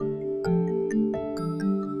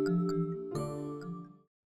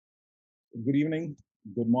Good evening,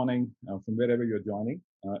 good morning from wherever you're joining.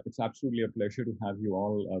 It's absolutely a pleasure to have you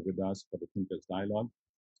all with us for the Thinkers Dialogue.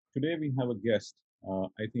 Today we have a guest,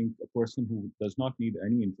 I think a person who does not need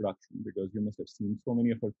any introduction because you must have seen so many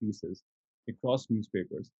of her pieces across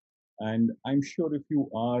newspapers. And I'm sure if you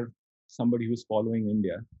are somebody who's following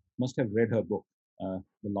India, must have read her book, The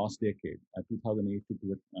Lost Decade, 2008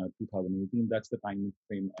 to 2018. That's the time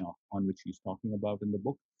frame on which she's talking about in the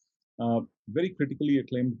book. Very critically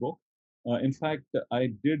acclaimed book. In fact, I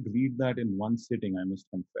did read that in one sitting, I must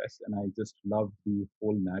confess, and I just loved the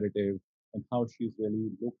whole narrative and how she's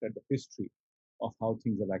really looked at the history of how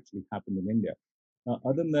things have actually happened in India.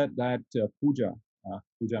 Other than that, Pooja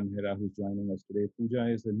Mehra, who's joining us today. Pooja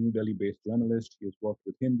is a New Delhi-based journalist. She has worked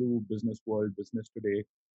with Hindu, Business World, Business Today.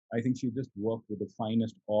 I think she just worked with the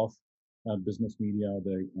finest of business media,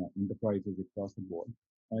 the enterprises across the board.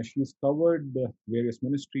 She's covered various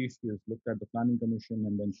ministries. She has looked at the Planning Commission,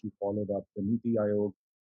 and then she followed up the Niti Aayog.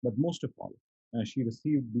 But most of all, she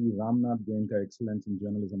received the Ramnath Goenka Excellence in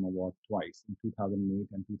Journalism Award twice in 2008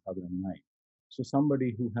 and 2009. So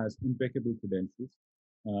somebody who has impeccable credentials,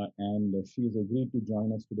 and she has agreed to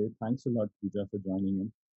join us today. Thanks a lot, Pooja, for joining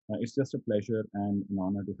in. It's just a pleasure and an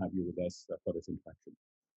honor to have you with us for this interaction.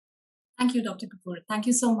 Thank you, Dr. Kapoor. Thank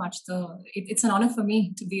you so much. It's an honor for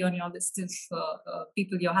me to be on your list of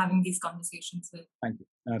people you're having these conversations with.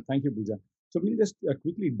 Thank you, Pooja. So we'll just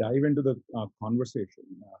quickly dive into the conversation.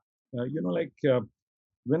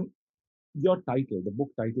 When your title, the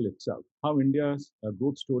book title itself, how India's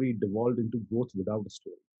growth story devolved into growth without a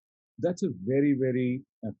story. That's a very, very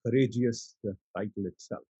courageous title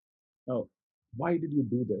itself. Now, why did you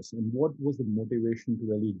do this, and what was the motivation to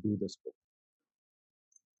really do this book?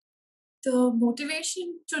 The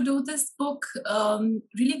motivation to do this book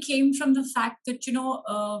really came from the fact that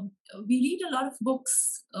we read a lot of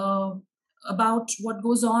books about what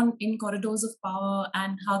goes on in corridors of power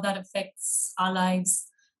and how that affects our lives,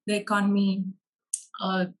 the economy,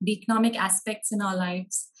 the economic aspects in our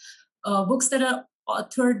lives. Books that are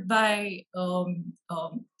authored by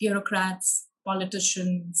bureaucrats,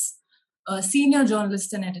 politicians, senior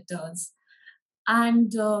journalists, and editors.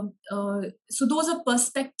 And so those are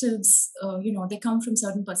perspectives, they come from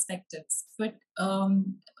certain perspectives. But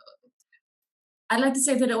I'd like to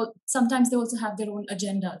say that sometimes they also have their own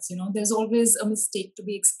agendas. There's always a mistake to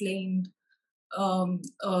be explained,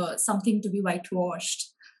 something to be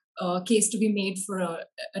whitewashed, a case to be made for a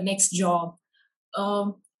next job.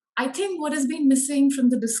 I think what has been missing from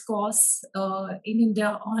the discourse in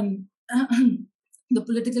India on the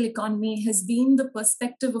political economy has been the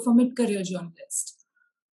perspective of a mid-career journalist,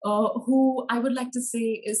 who I would like to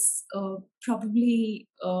say is probably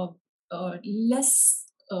less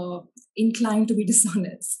inclined to be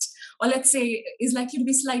dishonest, or let's say is likely to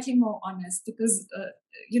be slightly more honest because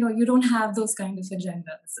you don't have those kind of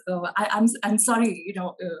agendas. I'm sorry,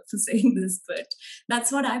 for saying this, but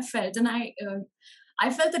that's what I felt, and I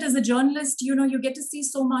felt that as a journalist, you get to see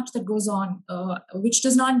so much that goes on, which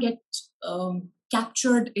does not get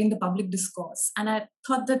captured in the public discourse. And I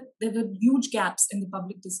thought that there were huge gaps in the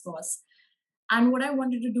public discourse. And what I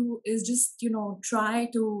wanted to do is just, try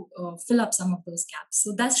to fill up some of those gaps.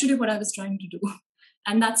 So that's really what I was trying to do.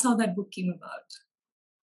 And that's how that book came about.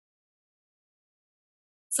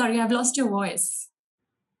 Sorry, I've lost your voice.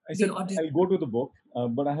 I said, I'll go to the book,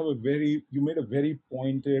 but I have you made a very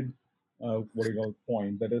pointed,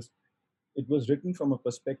 point. That is, it was written from a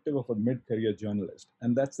perspective of a mid-career journalist,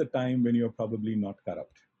 and that's the time when you're probably not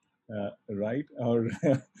corrupt, right? Or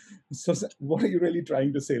so, what are you really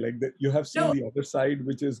trying to say? Like that you have seen the other side,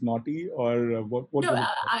 which is naughty, or what? No,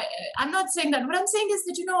 I'm not saying that. What I'm saying is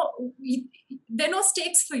that there are no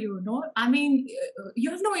stakes for you. No, I mean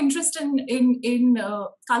you have no interest in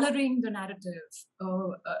coloring the narrative.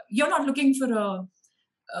 You're not looking for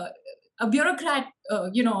a bureaucrat,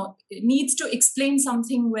 needs to explain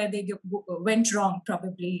something where they went wrong,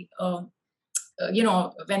 probably.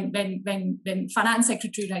 When finance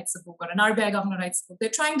secretary writes a book or an RBI governor writes a book,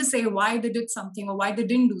 they're trying to say why they did something or why they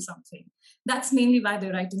didn't do something. That's mainly why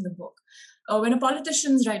they're writing the book. When a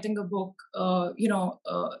politician's writing a book,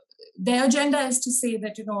 their agenda is to say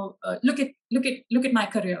that look at my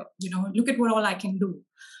career, look at what all I can do.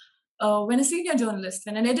 When a senior journalist,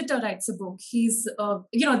 when an editor writes a book, he's,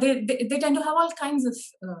 they tend to have all kinds of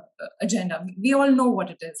agenda. We all know what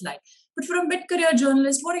it is like. But for a mid-career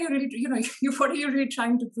journalist, what are you really, what are you really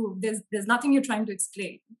trying to prove? There's nothing you're trying to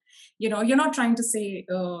explain. You're not trying to say,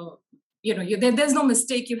 there's no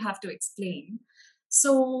mistake you have to explain.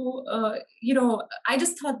 So, I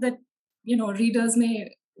just thought that, readers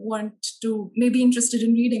may be interested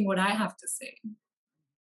in reading what I have to say.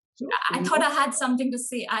 So I thought I had something to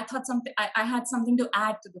say. I thought I had something to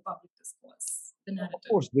add to the public discourse, the of narrative.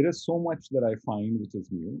 course, there is so much that I find which is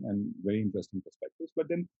new and very interesting perspectives. But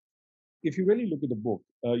then, if you really look at the book,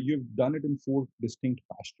 you've done it in four distinct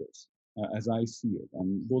pastures, as I see it,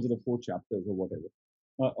 and those are the four chapters or whatever.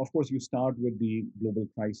 Of course, you start with the global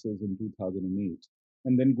crisis in 2008,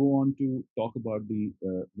 and then go on to talk about the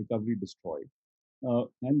recovery destroyed,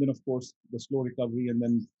 and then of course the slow recovery, and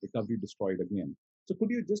then recovery destroyed again. So,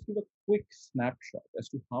 could you just give a quick snapshot as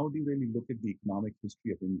to how do you really look at the economic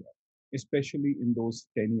history of India, especially in those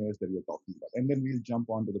 10 years that you're talking about, and then we'll jump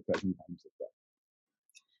on to the present times as well.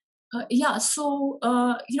 Yeah, so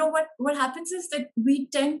what happens is that we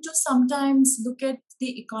tend to sometimes look at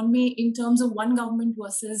the economy in terms of one government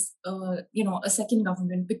versus a second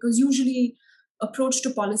government, because usually approach to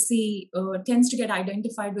policy tends to get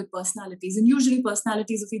identified with personalities, and usually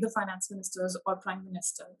personalities of either finance ministers or prime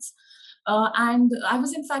ministers. And I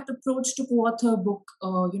was in fact approached to co-author a book,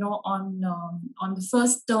 on the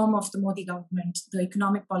first term of the Modi government, the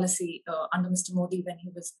economic policy under Mr. Modi when he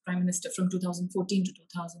was prime minister from 2014 to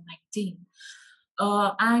 2019.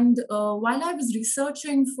 And while I was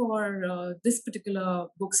researching for this particular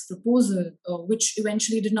book's proposal, which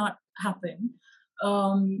eventually did not happen,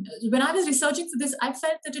 when I was researching for this, I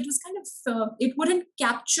felt that it was kind of it wouldn't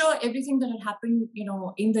capture everything that had happened,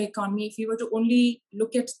 in the economy if you were to only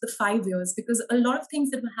look at the 5 years, because a lot of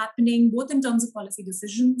things that were happening, both in terms of policy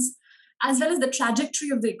decisions as well as the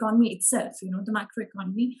trajectory of the economy itself, the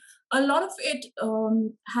macroeconomy, a lot of it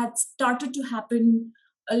had started to happen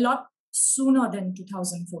a lot sooner than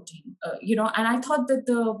 2014. And I thought that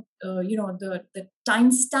the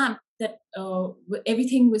time stamp that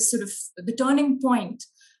everything was sort of the turning point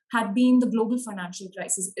had been the global financial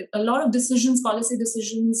crisis. A lot of decisions, policy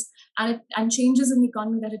decisions, and changes in the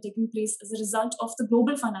economy that had taken place as a result of the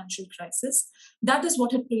global financial crisis. That is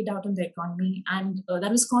what had played out in the economy, and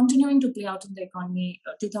that was continuing to play out in the economy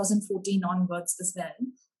 2014 onwards as well.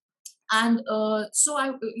 And so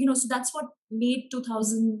that's what made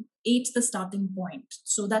 2008 the starting point.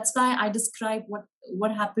 So that's why I describe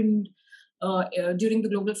what happened during the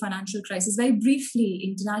global financial crisis very briefly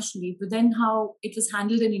internationally, but then how it was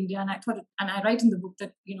handled in India. And I write in the book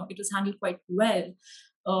that it was handled quite well.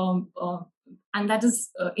 Um, uh, and that is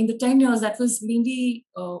in the 10 years, that was mainly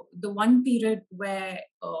the one period where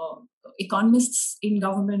economists in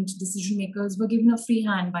government, decision makers, were given a free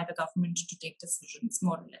hand by the government to take decisions,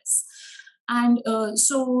 more or less. And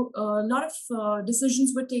so a lot of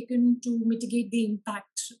decisions were taken to mitigate the impact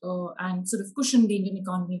and sort of cushion the Indian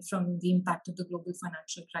economy from the impact of the global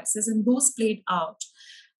financial crisis. And those played out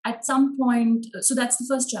at some point. So that's the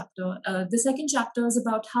first chapter. The second chapter is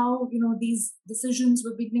about how these decisions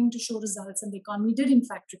were beginning to show results, and the economy did in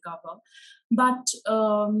fact recover. But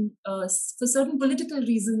for certain political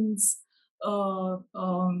reasons,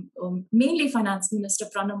 mainly Finance Minister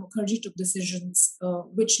Pranab Mukherjee took decisions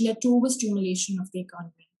which led to overstimulation of the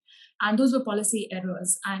economy. And those were policy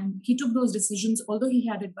errors. And he took those decisions, although he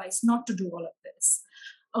had advice not to do all of this.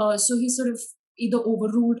 So he sort of either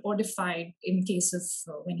overruled or defied in case of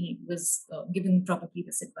when he was given probably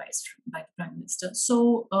this advice by the Prime Minister.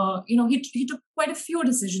 So, he took quite a few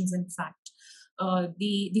decisions, in fact.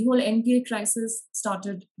 The whole NPA crisis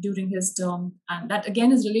started during his term, and that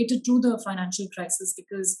again is related to the financial crisis,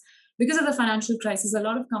 because of the financial crisis, a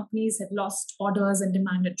lot of companies had lost orders and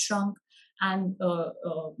demand had shrunk, and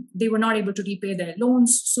they were not able to repay their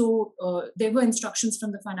loans. So there were instructions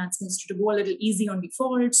from the finance minister to go a little easy on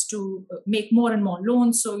defaults, to make more and more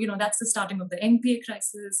loans. So that's the starting of the NPA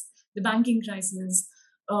crisis, the banking crisis.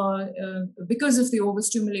 Because of the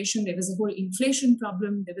overstimulation, there was a whole inflation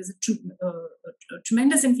problem. There was a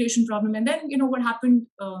tremendous inflation problem. And then, what happened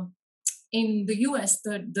in the US,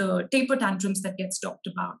 the taper tantrums that gets talked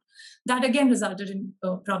about, that again resulted in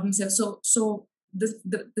problems here. So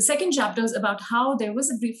the second chapter is about how there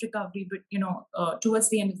was a brief recovery, but towards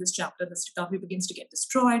the end of this chapter, this recovery begins to get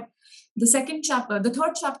destroyed. The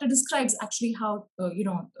third chapter describes actually how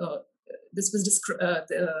this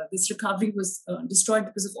recovery was destroyed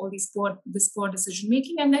because of all this poor decision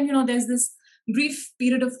making. And then there's this brief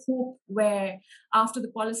period of hope where, after the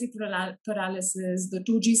policy paralysis, the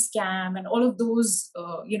 2G scam, and all of those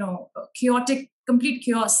chaotic, complete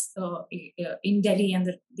chaos in Delhi, and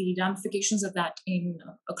the ramifications of that in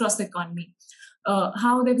across the economy,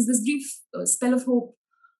 how there was this brief spell of hope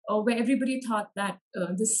where everybody thought that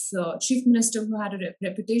this chief minister, who had a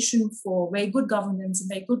reputation for very good governance and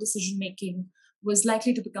very good decision making, was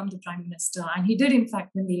likely to become the prime minister, and he did in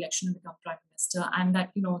fact win the election and become prime minister, and that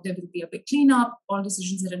there will be a big cleanup, all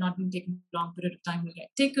decisions that are not being taken for a long period of time will get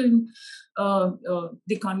taken,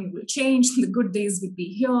 the economy will change, the good days will be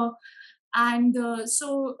here. And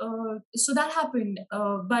so that happened.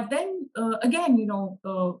 But then again,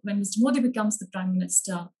 when Mr. Modi becomes the prime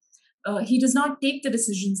minister, he does not take the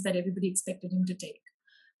decisions that everybody expected him to take.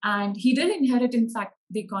 And he did inherit, in fact,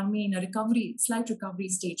 the economy in a slight recovery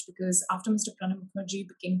stage, because after Mr. Pranab Mukherjee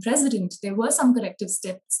became president, there were some corrective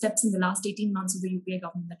steps in the last 18 months of the UPA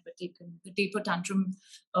government that were taken. The taper tantrum,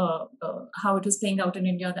 how it was playing out in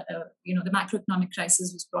India, the macroeconomic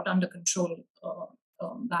crisis was brought under control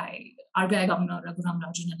by RBI Governor Raghuram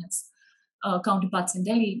Rajan and his counterparts in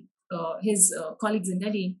Delhi, his colleagues in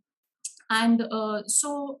Delhi. And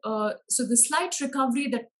so the slight recovery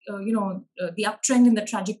that, the uptrend in the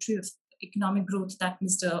trajectory of economic growth that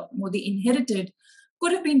Mr. Modi inherited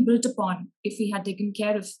could have been built upon if he had taken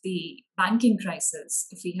care of the banking crisis,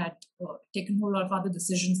 if he had taken a whole lot of other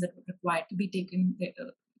decisions that were required to be taken.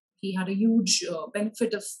 He had a huge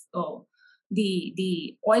benefit of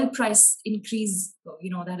the oil price increase,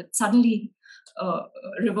 that had suddenly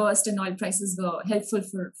reversed, and oil prices were helpful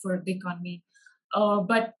for the economy.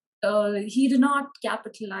 But he did not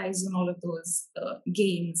capitalize on all of those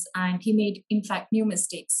gains, and he made, in fact, new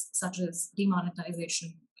mistakes such as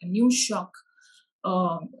demonetization, a new shock,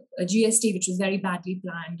 a GST which was very badly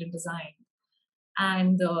planned and designed,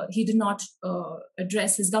 and he did not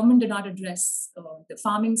his government did not address the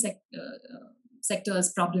farming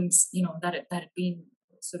sector's problems, that had been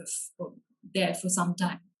sort of there for some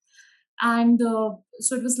time. And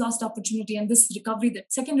so it was lost opportunity. And this recovery, the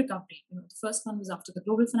second recovery, the first one was after the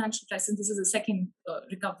global financial crisis. This is the second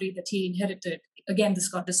recovery that he inherited. Again, this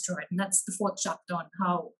got destroyed. And that's the fourth chapter on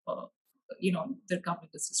how, the recovery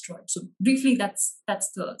was destroyed. So briefly, that's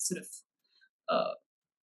the sort of,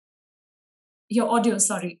 your audio,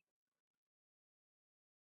 sorry.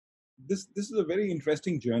 This is a very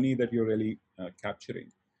interesting journey that you're really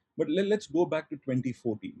capturing. But let's go back to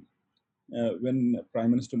 2014. When Prime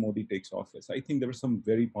Minister Modi takes office, I think there were some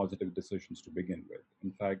very positive decisions to begin with.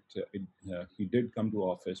 In fact, he did come to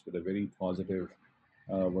office with a very positive,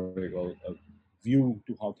 view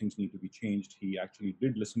to how things need to be changed. He actually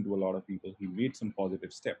did listen to a lot of people. He made some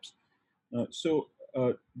positive steps. So,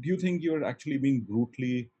 do you think you're actually being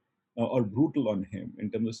brutal on him in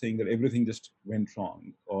terms of saying that everything just went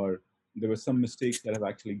wrong, or there were some mistakes that have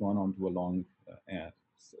actually gone on to a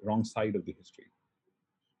wrong side of the history?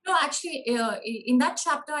 No, actually, in that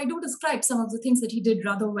chapter, I do describe some of the things that he did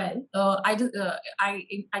rather well. I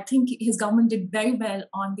think his government did very well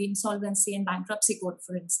on the insolvency and bankruptcy code,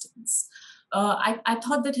 for instance. I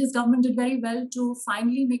thought that his government did very well to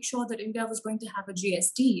finally make sure that India was going to have a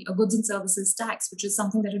GST, a goods and services tax, which is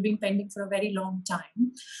something that had been pending for a very long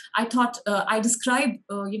time. I thought I described,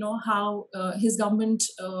 how his government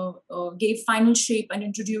gave final shape and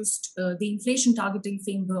introduced the inflation targeting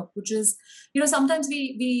framework, which is, sometimes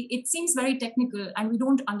it seems very technical and we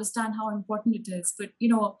don't understand how important it is. But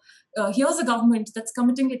here's a government that's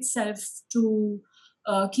committing itself to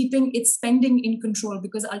keeping its spending in control,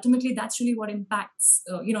 because ultimately that's really what impacts,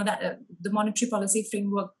 the monetary policy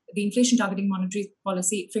framework, the inflation targeting monetary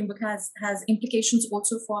policy framework has implications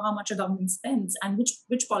also for how much a government spends, and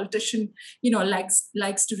which politician,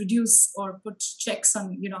 likes to reduce or put checks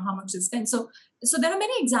on, how much they spend. So there are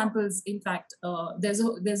many examples. In fact, there's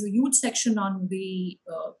a huge section on the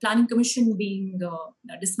planning commission being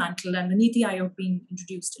dismantled and the Niti Aayog being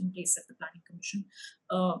introduced in place of the planning commission.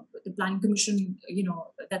 The planning commission,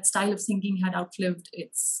 that style of thinking had outlived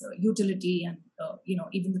its utility, and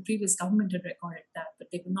even the previous government had recorded that, but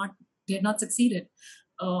they had not succeeded.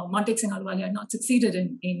 Montek Singh Ahluwalia had not succeeded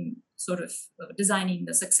in sort of designing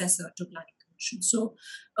the successor to planning. So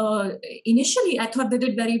initially, I thought they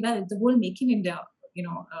did very well. The whole Make in India,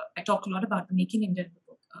 I talk a lot about the Make in India in the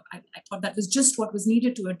book. I thought that was just what was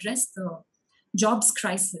needed to address the jobs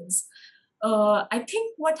crisis. I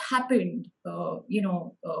think what happened,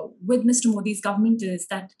 with Mr. Modi's government is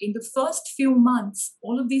that in the first few months,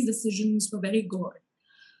 all of these decisions were very good.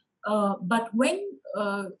 But when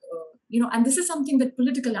and this is something that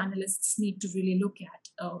political analysts need to really look at.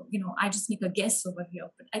 I just make a guess over here,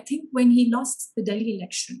 but I think when he lost the Delhi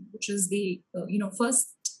election, which is the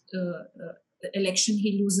first election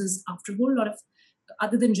he loses after a whole lot of,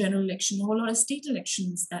 other than general election, a whole lot of state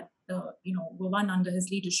elections that were won under his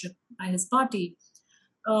leadership by his party.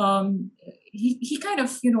 He kind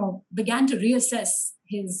of began to reassess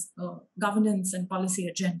his governance and policy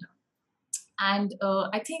agenda, and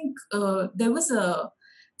I think there was a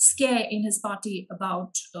scare in his party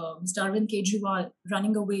about Mr. Arvind Kejriwal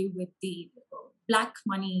running away with the black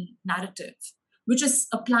money narrative, which is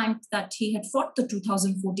a plank that he had fought the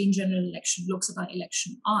 2014 general election, Lok Sabha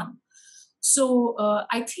election on. So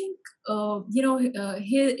I think the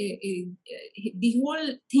whole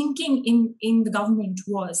thinking in the government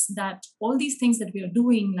was that all these things that we are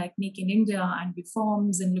doing, like Make in India and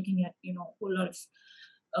reforms and looking at a whole lot of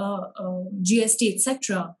GST,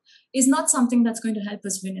 etc., is not something that's going to help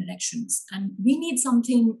us win elections. And we need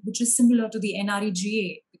something which is similar to the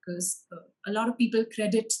NREGA, because a lot of people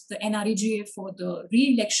credit the NREGA for the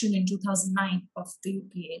re-election in 2009 of the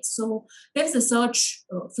UPA. So there's a search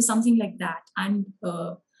for something like that. And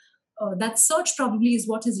that search probably is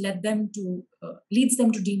what has leads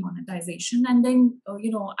them to demonetization. And then,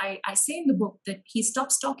 I say in the book that he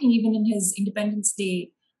stops talking even in his Independence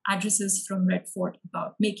Day addresses from Red Fort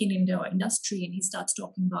about Make in India or industry, and he starts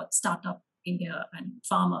talking about startup India and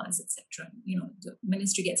farmers, etc. The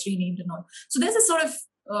ministry gets renamed and all. So there's a sort of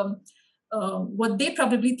what they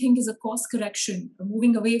probably think is a course correction,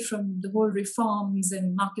 moving away from the whole reforms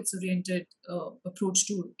and markets-oriented approach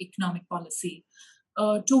to economic policy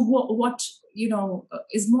to what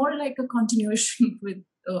is more like a continuation with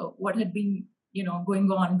what had been going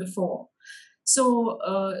on before. So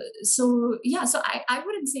I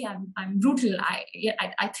wouldn't say I'm brutal.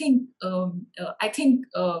 I think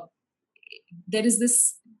there is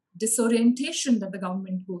this disorientation that the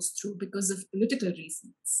government goes through because of political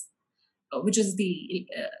reasons, which is the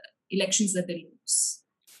elections that they lose.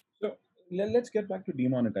 So let's get back to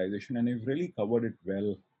demonetization, and you've really covered it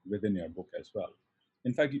well within your book as well.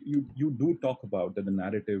 In fact, you do talk about that the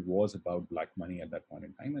narrative was about black money at that point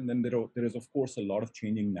in time, and then there is of course a lot of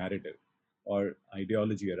changing narrative or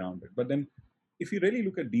ideology around it. But then, if you really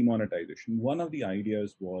look at demonetization, one of the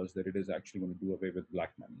ideas was that it is actually going to do away with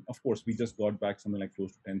black money. Of course, we just got back something like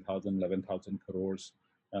close to 10,000, 11,000 crores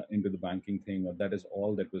into the banking thing, or that is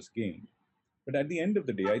all that was gained. But at the end of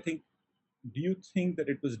the day, I think, do you think that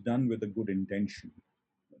it was done with a good intention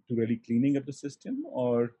to really cleaning up the system,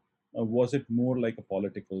 or was it more like a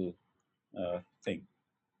political thing?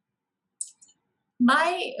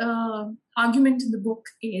 My argument in the book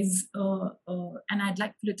is, and I'd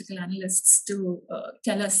like political analysts to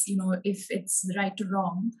tell us, if it's right or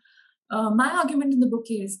wrong. My argument in the book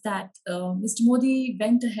is that Mr. Modi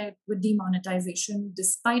went ahead with demonetization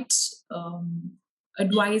despite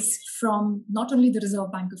advice from not only the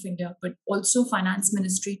Reserve Bank of India, but also Finance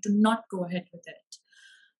Ministry to not go ahead with it.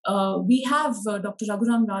 We have Dr.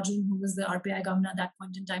 Raghuram Rajan, who was the RBI governor at that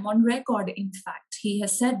point in time, on record. In fact, he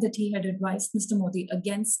has said that he had advised Mr. Modi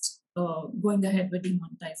against going ahead with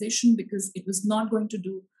demonetization because it was not going to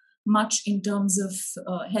do much in terms of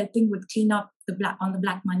helping with cleanup on the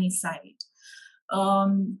black money side.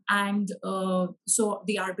 So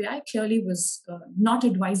the RBI clearly was not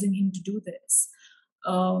advising him to do this.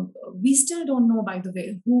 We still don't know, by the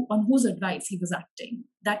way, on whose advice he was acting.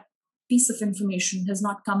 That piece of information has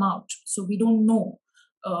not come out, so we don't know.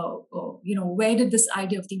 Where did this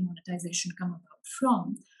idea of demonetization come about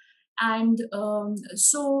from? And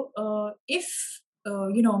if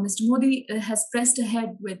Mr. Modi has pressed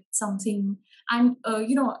ahead with something, and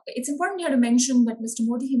it's important here to mention that Mr.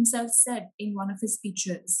 Modi himself said in one of his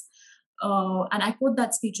speeches, and I quote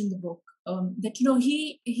that speech in the book, that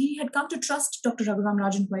he had come to trust Dr. Raghuram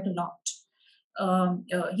Rajan quite a lot.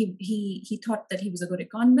 He thought that he was a good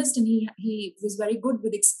economist, and he was very good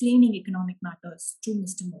with explaining economic matters to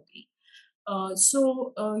Mr. Modi.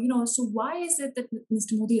 So why is it that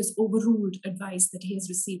Mr. Modi has overruled advice that he has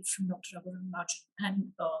received from Dr. Raghuram Rajan?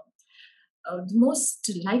 And the most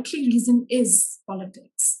likely reason is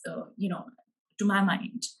politics, to my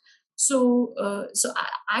mind. So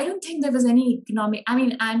I don't think there was any economic.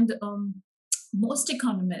 Most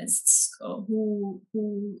economists who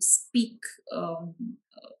speak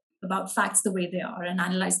about facts the way they are and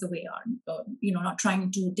analyze the way they are, not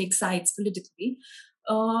trying to take sides politically,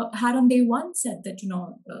 had on day one said that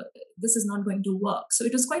this is not going to work. So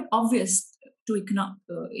it was quite obvious to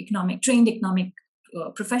trained economic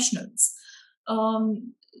professionals.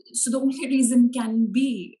 So the only reason can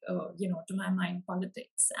be, to my mind,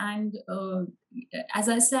 politics. And as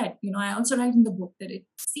I said, I also write in the book that it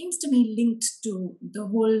seems to me linked to the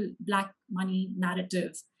whole black money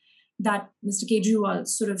narrative that Mr. Kejriwal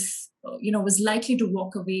sort of, was likely to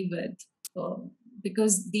walk away with,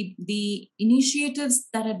 because the initiatives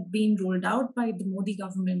that had been rolled out by the Modi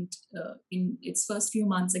government in its first few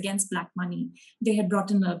months against black money, they had brought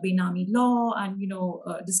in a Benami law and,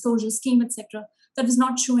 disclosure scheme, etc., that was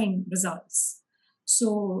not showing results.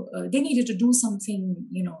 So they needed to do something,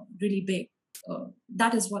 really big.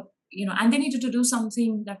 That is what, and they needed to do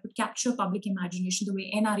something that would capture public imagination the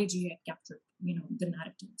way NREGA had captured the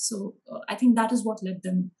narrative. So I think that is what led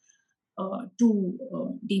them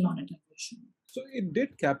to demonetization. So it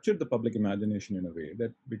did capture the public imagination in a way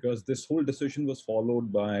that because this whole decision was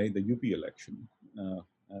followed by the UP election,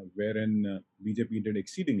 wherein BJP did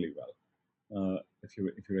exceedingly well. If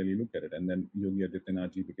you really look at it, and then Yogi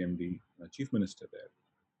Adityanath ji became the chief minister there.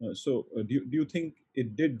 Do you think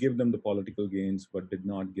it did give them the political gains, but did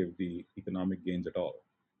not give the economic gains at all?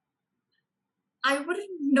 I wouldn't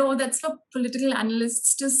know. That's for political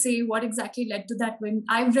analysts to say what exactly led to that. When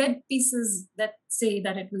I've read pieces that say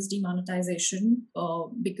that it was demonetization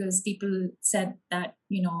because people said that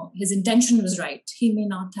his intention was right.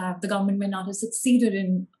 The government may not have succeeded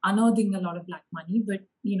in unearthing a lot of black money, but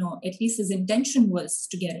at least his intention was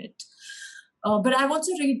to get it. But I've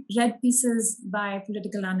also read pieces by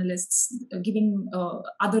political analysts giving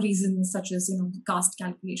other reasons, such as caste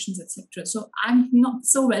calculations, etc. So I'm not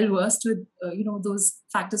so well versed with those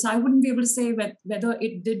factors. So I wouldn't be able to say whether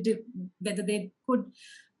whether they could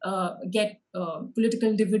get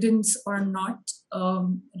political dividends or not.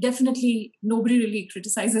 Definitely, nobody really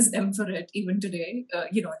criticizes them for it, even today.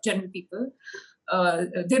 General people.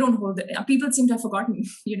 They don't hold it. People seem to have forgotten,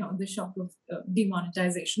 the shock of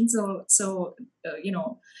demonetization. So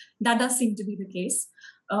that does seem to be the case.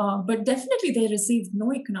 But definitely, they received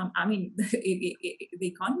no economic. I mean, the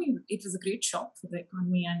economy. It was a great shock for the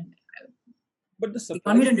economy, and but the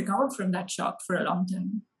economy didn't recover from that shock for a long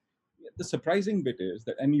time. The surprising bit is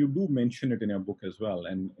that, and you do mention it in your book as well,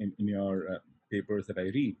 and in your papers that I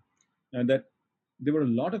read, that there were a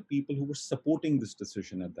lot of people who were supporting this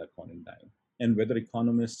decision at that point in time, and whether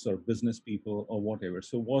economists or business people or whatever.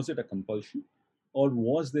 So was it a compulsion, or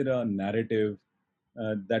was there a narrative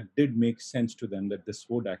that did make sense to them that this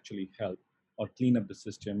would actually help or clean up the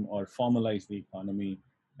system or formalize the economy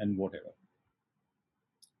and whatever?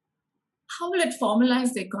 How will it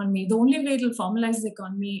formalize the economy? The only way it will formalize the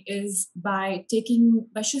economy is by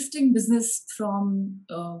shifting business from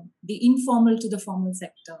the informal to the formal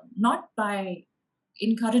sector, not by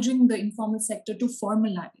encouraging the informal sector to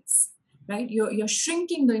formalize. Right, you're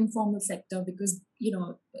shrinking the informal sector because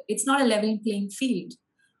it's not a level playing field.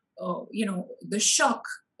 The shock,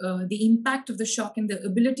 the impact of the shock, and the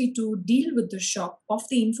ability to deal with the shock of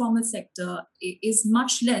the informal sector is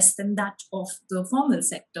much less than that of the formal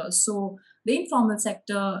sector. So the informal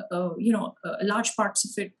sector, large parts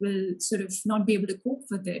of it will sort of not be able to cope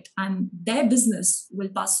with it, and their business will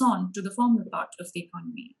pass on to the formal part of the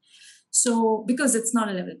economy. So because it's not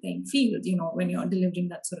a level playing field, when you're delivering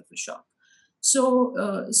that sort of a shock. So,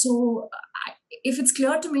 if it's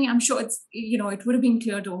clear to me, I'm sure it would have been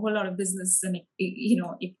clear to a whole lot of business and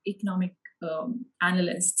economic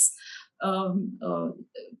analysts,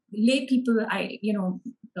 lay people. I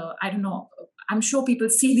don't know. I'm sure people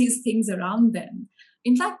see these things around them.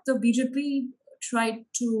 In fact, the BJP tried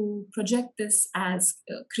to project this as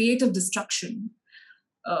creative destruction.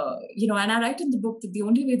 And I write in the book that the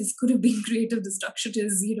only way this could have been creative destruction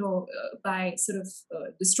is, by sort of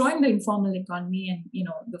destroying the informal economy and,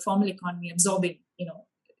 the formal economy absorbing,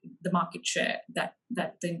 the market share that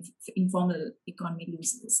the informal economy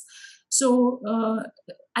loses. So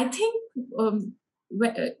I think,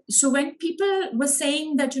 when people were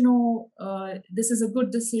saying that, this is a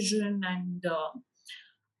good decision, and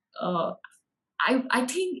I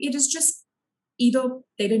think it is just either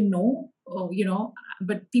they didn't know,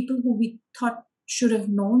 but people who we thought should have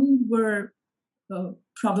known were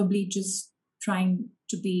probably just trying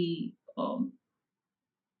to be,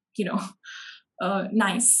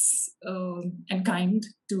 nice and kind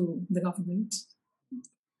to the government.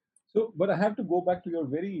 So, but I have to go back to your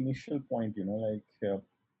very initial point,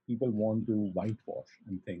 people want to whitewash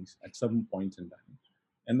and things at some points in time.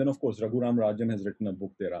 And then, of course, Raghuram Rajan has written a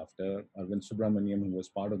book thereafter. Arvind Subramaniam, who was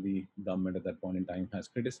part of the government at that point in time, has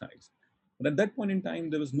criticized. But at that point in time,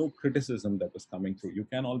 there was no criticism that was coming through. You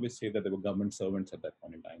can always say that there were government servants at that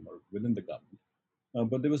point in time or within the government.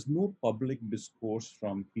 But there was no public discourse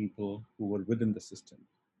from people who were within the system.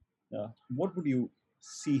 What would you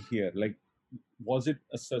see here? Like, was it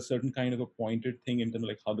a certain kind of a pointed thing in terms of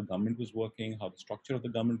like how the government was working, how the structure of the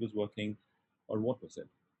government was working, or what was it?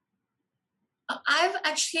 I've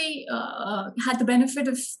actually had the benefit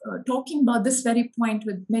of talking about this very point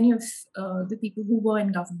with many of the people who were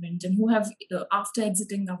in government and who have, after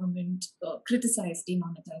exiting government, criticized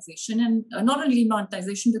demonetization, and not only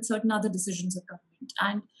demonetization, but certain other decisions of government.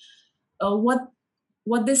 And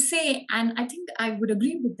what they say, and I think I would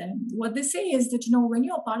agree with them, what they say is that, when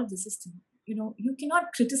you're part of the system, you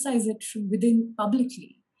cannot criticize it from within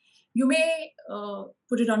publicly. You may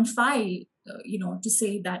put it on file to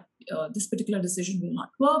say that this particular decision will not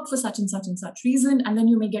work for such and such reason, and then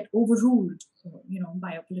you may get overruled,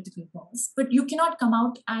 by a political cause. But you cannot come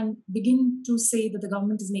out and begin to say that the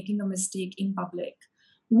government is making a mistake in public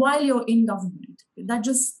while you're in government. That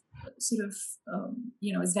just sort of,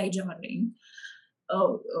 is very jarring.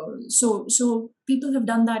 So people have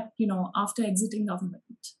done that, after exiting government.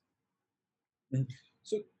 Mm.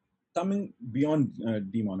 So coming beyond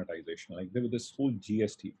demonetization, like there was this whole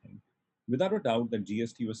GST thing. Without a doubt, that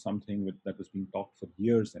GST was something that was being talked for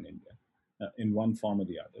years in India, in one form or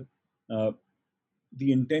the other.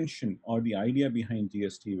 The intention or the idea behind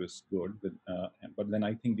GST was good, but then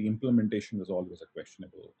I think the implementation was always a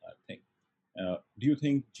questionable thing. Do you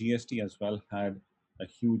think GST as well had a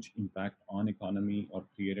huge impact on economy or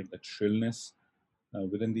created that shrillness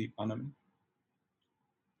within the economy?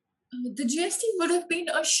 The GST would have been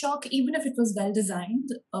a shock even if it was well designed.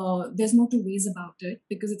 There's no two ways about it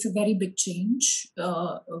because it's a very big change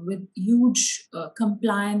with huge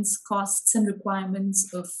compliance costs and requirements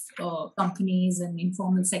of companies and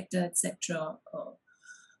informal sector, etc.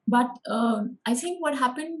 But I think what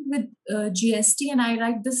happened with GST, and I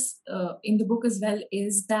write this in the book as well,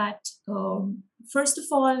 is that first of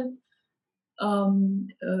all,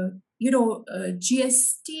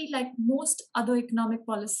 GST, like most other economic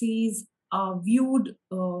policies, are viewed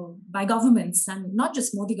by governments, and not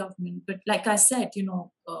just Modi government, but like I said,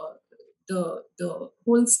 the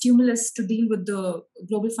whole stimulus to deal with the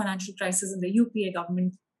global financial crisis in the UPA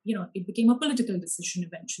government, it became a political decision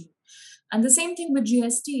eventually. And the same thing with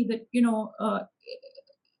GST, that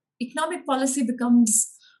economic policy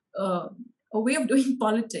becomes a way of doing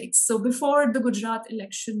politics. So before the Gujarat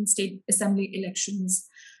election, state assembly elections,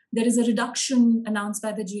 there is a reduction announced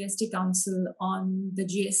by the GST Council on the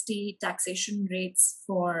GST taxation rates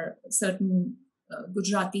for certain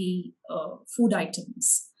Gujarati food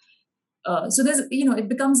items. So there's, it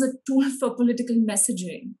becomes a tool for political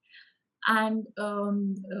messaging. And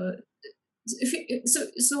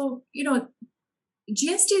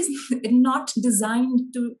GST is not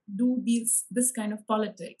designed to do this kind of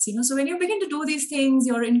politics, So when you begin to do these things,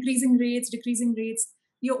 you're increasing rates, decreasing rates,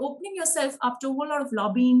 you're opening yourself up to a whole lot of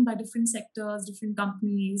lobbying by different sectors, different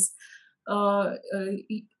companies.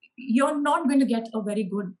 You're not going to get a very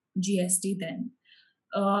good GST then.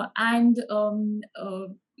 Dr.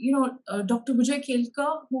 Vijay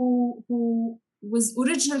Kelkar, who was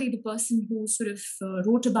originally the person who sort of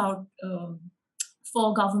wrote about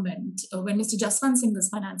for government when Mr. Jaswant Singh was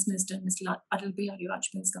finance minister and Mr. Atal Bihari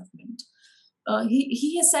Vajpayee's government.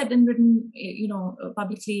 He has said and written,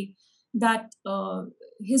 publicly that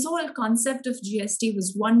his whole concept of GST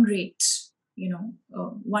was one rate,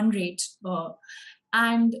 one rate.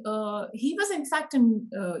 And he was in fact,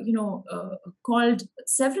 called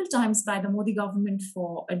several times by the Modi government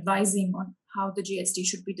for advising on how the GST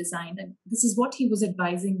should be designed. And this is what he was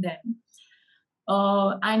advising them.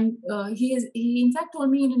 He in fact told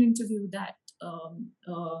me in an interview that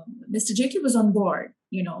Mr. Jaitley was on board,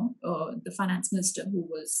 the finance minister who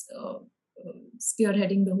was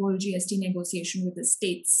spearheading the whole GST negotiation with the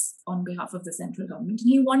states on behalf of the central government. And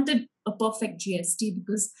he wanted a perfect GST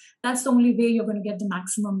because that's the only way you're going to get the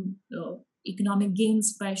maximum economic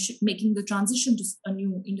gains by making the transition to a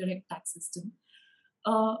new indirect tax system.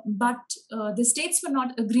 But the states were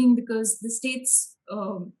not agreeing because the states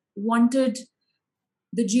wanted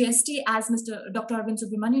the GST, as Dr. Arvind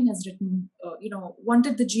Subramanian has written,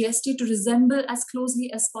 wanted the GST to resemble as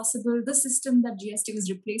closely as possible the system that GST was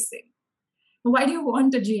replacing. Why do you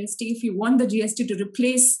want a GST if you want the GST to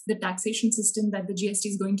replace the taxation system that the GST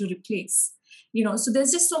is going to replace? So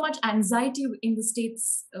there's just so much anxiety in the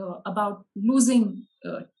states about losing,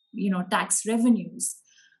 tax revenues.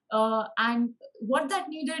 And what that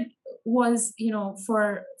needed was,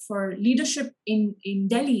 for leadership in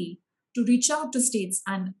Delhi to reach out to states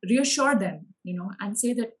and reassure them, and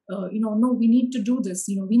say that, no, we need to do this.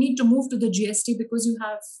 We need to move to the GST because you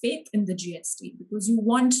have faith in the GST, because you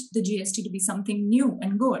want the GST to be something new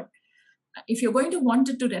and good. If you're going to want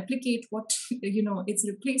it to replicate what, it's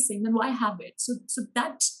replacing, then why have it? So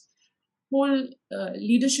that whole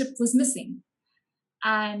leadership was missing.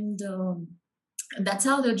 And that's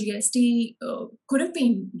how the GST could have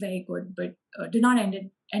been very good, but did not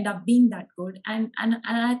end up being that good. And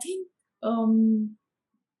I think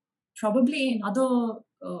probably another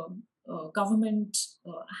government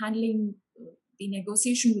handling the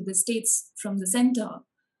negotiation with the states from the center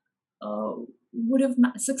would have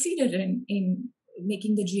succeeded in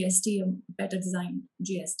making the GST a better designed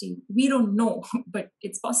GST. We don't know, but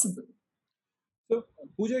it's possible. So,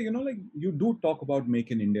 Pooja, you do talk about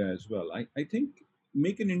Make in India as well. I think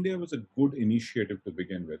Make in India was a good initiative to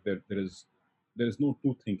begin with. There is no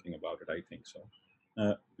two thinking about it. I think so.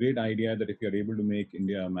 Great idea that if you're able to make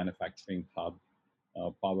India a manufacturing hub,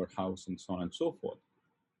 powerhouse, and so on and so forth.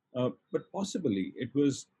 But possibly it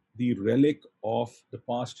was the relic of the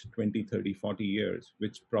past 20, 30, 40 years,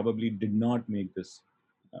 which probably did not make this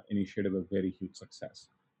initiative a very huge success.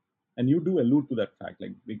 And you do allude to that fact,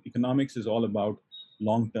 like economics is all about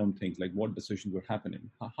long-term things, like what decisions were happening.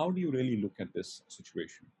 How do you really look at this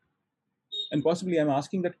situation? And possibly I'm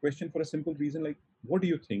asking that question for a simple reason, like what do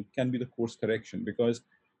you think can be the course correction? Because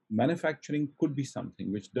manufacturing could be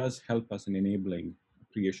something which does help us in enabling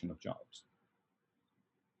creation of jobs.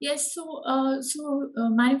 Yes,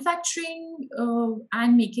 manufacturing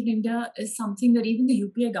and Make in India is something that even the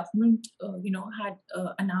UPA government, had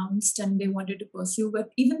announced and they wanted to pursue, but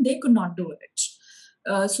even they could not do it.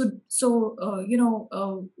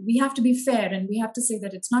 We have to be fair and we have to say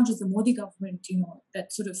that it's not just the Modi government,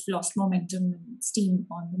 that sort of lost momentum and steam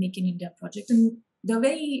on the Make in India project, and the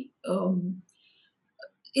very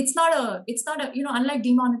it's not a unlike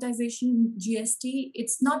demonetization GST,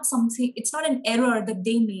 it's not an error that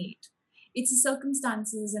they made. It's the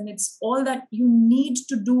circumstances and it's all that you need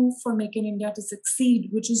to do for Make in India to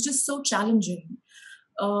succeed, which is just so challenging.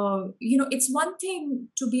 It's one thing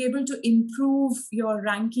to be able to improve your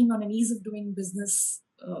ranking on an ease of doing business,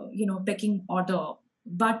 pecking order,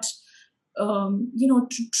 but to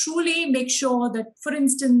truly make sure that, for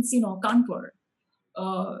instance, Kanpur,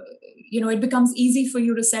 uh, it becomes easy for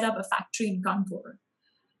you to set up a factory in Kanpur.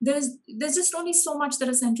 There's just only so much that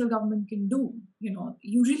a central government can do.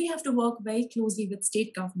 You really have to work very closely with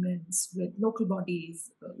state governments, with local bodies,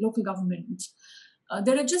 local government.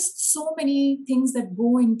 There are just so many things that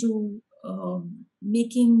go into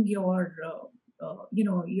making your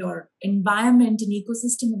environment and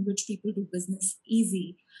ecosystem in which people do business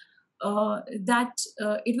easy. That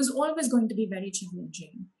it was always going to be very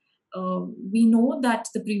challenging. We know that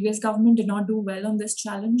the previous government did not do well on this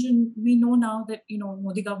challenge, and we know now that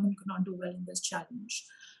Modi government could not do well in this challenge.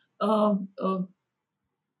 Uh, uh,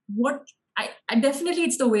 what I definitely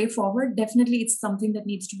it's the way forward. Definitely, it's something that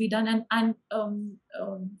needs to be done, and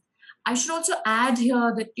I should also add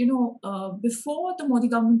here that before the Modi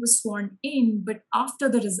government was sworn in, but after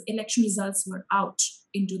the election results were out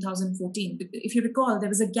in 2014, if you recall, there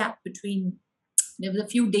was a gap between there was a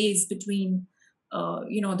few days between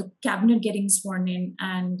the cabinet getting sworn in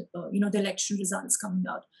and the election results coming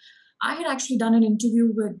out. I had actually done an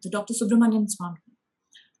interview with Dr. Subramanian Swamy,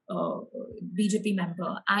 uh, BJP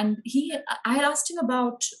member, and I had asked him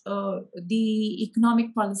about the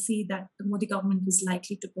economic policy that the Modi government was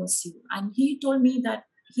likely to pursue, and he told me that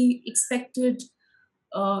he expected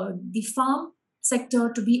the farm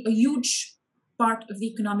sector to be a huge part of the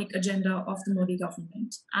economic agenda of the Modi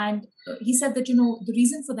government. And he said that the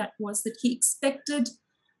reason for that was that he expected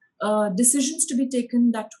decisions to be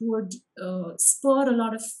taken that would spur a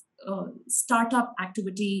lot of startup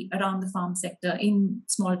activity around the farm sector in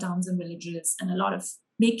small towns and villages, and a lot of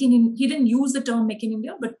making in. He didn't use the term "make in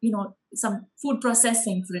India," but some food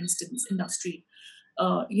processing, for instance, industry.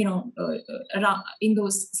 Around in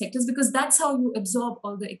those sectors, because that's how you absorb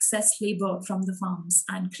all the excess labor from the farms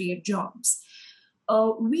and create jobs.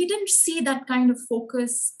 We didn't see that kind of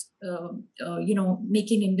focused,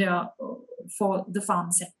 Make in India for the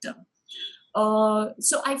farm sector.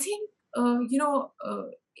 So I think,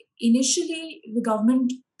 initially the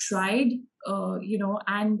government tried,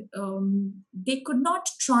 and they could not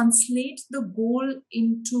translate the goal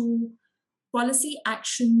into policy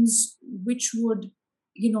actions which would,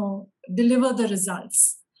 deliver the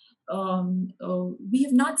results. We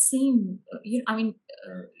have not seen,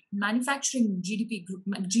 manufacturing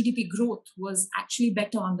GDP growth was actually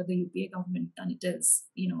better under the UPA government than it is,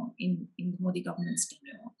 in the Modi government's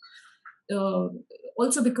tenure. Uh,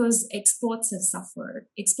 Also because exports have suffered.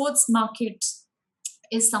 Exports market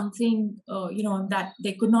is something that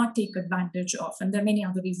they could not take advantage of, and there are many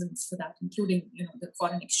other reasons for that, including the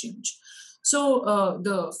foreign exchange. So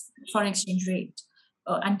the foreign exchange rate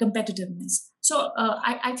and competitiveness. So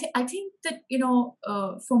I think that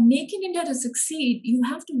for making India to succeed, you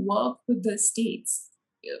have to work with the states.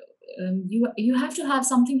 You have to have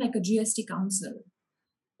something like a GST council,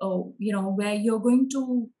 where you're going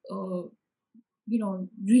to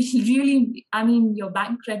really, I mean, your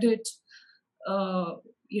bank credit,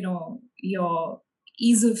 your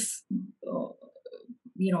ease of uh,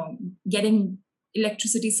 getting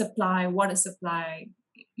electricity supply, water supply,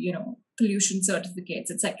 pollution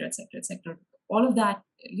certificates, etc., etc., etc. All of that,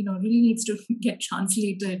 really needs to get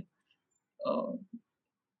translated uh,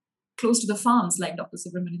 close to the farms, like Dr.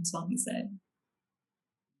 Subramanian Swamy said.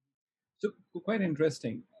 So quite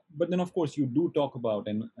interesting. But then, of course, you do talk about,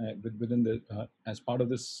 and within the as part of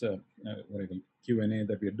this what I call Q&A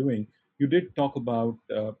that we are doing, you did talk about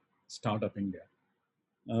Startup India.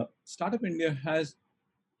 Startup India has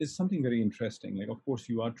is something very interesting. Like, of course,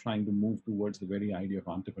 you are trying to move towards the very idea of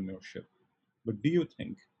entrepreneurship. But do you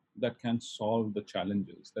think that can solve the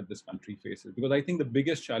challenges that this country faces? Because I think the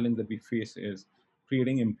biggest challenge that we face is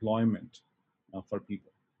creating employment for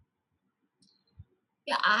people.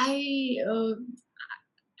 Yeah, I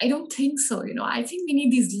don't think so. I think we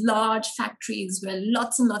need these large factories where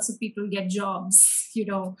lots and lots of people get jobs.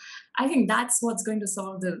 I think that's what's going to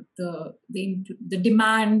solve the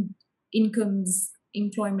demand, incomes,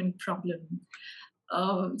 employment problem.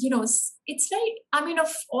 It's very. I mean, of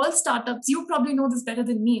all startups, you probably know this better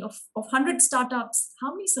than me. Of 100 startups,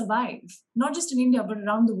 how many survive? Not just in India, but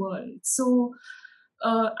around the world. So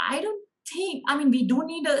I don't think, I mean, we do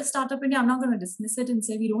need a startup India. I'm not going to dismiss it and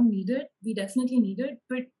say we don't need it. We definitely need it.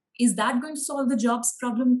 But is that going to solve the jobs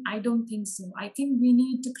problem? I don't think so. I think we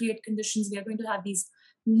need to create conditions. We are going to have these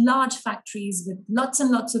large factories with lots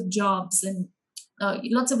and lots of jobs and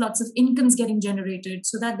lots of incomes getting generated,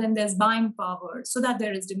 so that then there's buying power, so that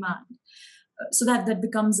there is demand, so that that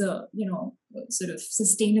becomes a sort of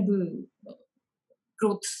sustainable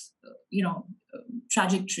growth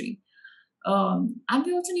trajectory. And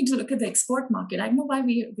we also need to look at the export market. I don't know why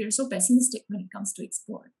we're so pessimistic when it comes to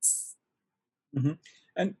exports. Hmm.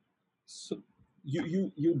 And so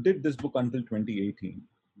you did this book until 2018,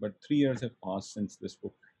 but 3 years have passed since this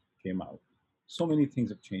book came out. So many things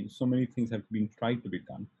have changed. So many things have been tried to be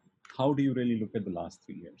done. How do you really look at the last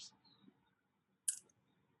 3 years?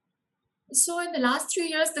 So in the last 3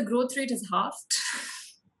 years, the growth rate is halved.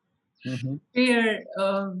 Hmm. Where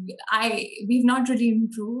we've not really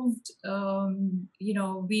improved.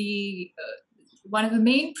 We one of the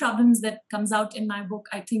main problems that comes out in my book,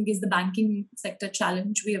 I think, is the banking sector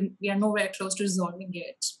challenge. We are nowhere close to resolving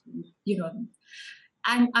it. You know,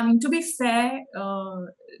 and I mean, to be fair,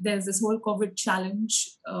 there's this whole COVID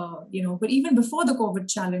challenge. But even before the COVID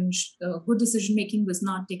challenge, good decision making was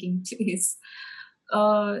not taking place.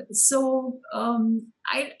 I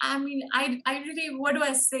mean, I really, what do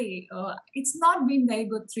I say? It's not been very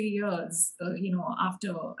good 3 years.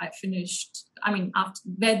 After I finished, I mean, after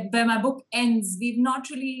where my book ends, we've not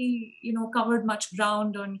really, covered much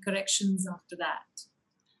ground on corrections after that.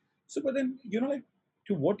 So, but then, like,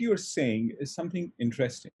 to what you're saying is something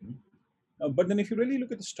interesting. But then, if you really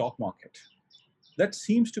look at the stock market, that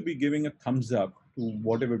seems to be giving a thumbs up to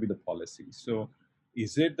whatever be the policy. So,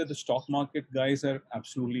 is it that the stock market guys are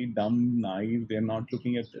absolutely dumb, naive, they're not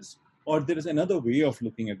looking at this? Or there is another way of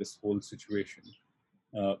looking at this whole situation?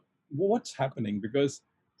 Uh, what's happening? Because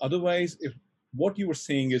otherwise, if what you were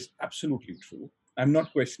saying is absolutely true, I'm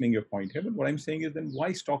not questioning your point here, but what I'm saying is then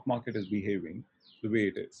why stock market is behaving the way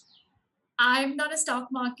it is? I'm not a stock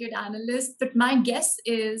market analyst, but my guess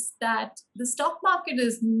is that the stock market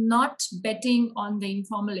is not betting on the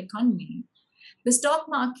informal economy. The stock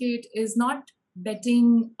market is not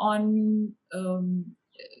betting on,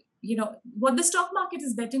 what the stock market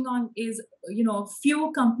is betting on is,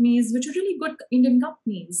 few companies which are really good Indian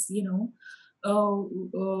companies,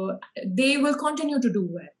 they will continue to do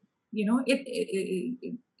well.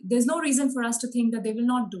 There's no reason for us to think that they will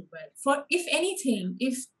not do well. For if anything,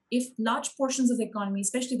 if large portions of the economy,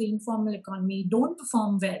 especially the informal economy, don't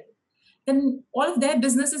perform well, then all of their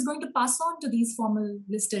business is going to pass on to these formal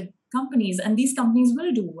listed companies, and these companies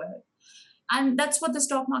will do well. And that's what the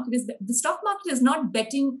stock market is. The stock market is not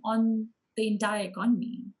betting on the entire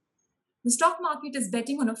economy. The stock market is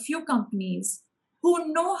betting on a few companies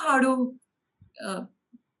who know how to.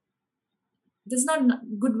 There's not a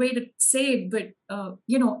good way to say it, but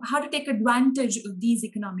how to take advantage of these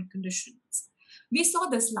economic conditions. We saw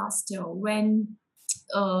this last year when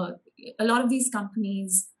a lot of these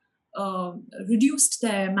companies uh, reduced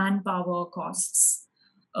their manpower costs,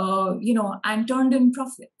 and turned in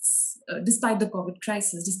profits despite the COVID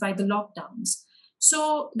crisis, despite the lockdowns.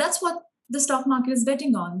 So that's what the stock market is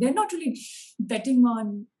betting on. They're not really betting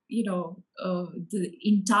on, the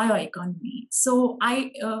entire economy. So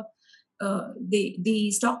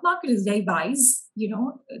the stock market is very wise.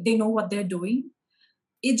 They know what they're doing.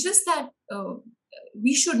 It's just that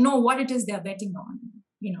we should know what it is they're betting on.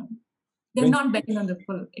 They're When not betting on the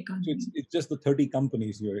full so economy. it's just the 30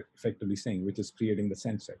 companies you're effectively saying, which is creating the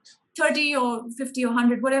Sensex. 30 or 50 or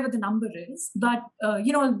 100, whatever the number is. But,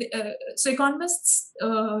 so economists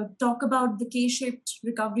talk about the K-shaped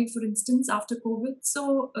recovery, for instance, after COVID.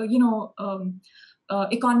 So,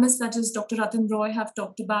 economists such as Dr. Ratan Roy have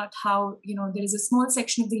talked about how, there is a small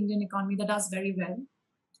section of the Indian economy that does very well.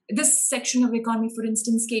 this section of economy, for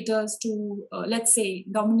instance, caters to, let's say,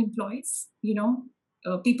 government employees,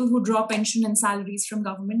 people who draw pension and salaries from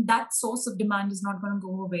government. That source of demand is not going to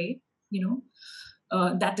go away,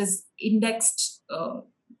 that is indexed,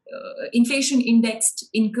 inflation indexed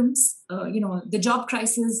incomes. The job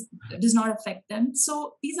crisis does not affect them.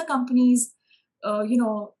 So these are companies,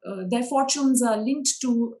 their fortunes are linked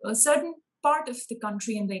to a certain part of the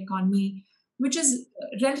country and the economy, which is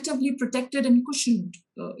relatively protected and cushioned,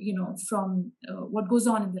 from what goes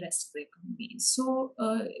on in the rest of the economy. So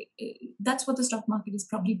that's what the stock market is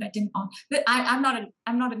probably betting on. But I'm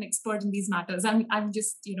not an expert in these matters. I'm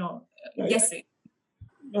just guessing.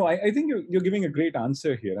 No, I think you're giving a great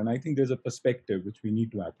answer here, and I think there's a perspective which we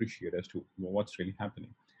need to appreciate as to what's really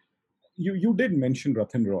happening. You did mention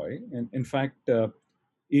Ratan Roy, and in fact,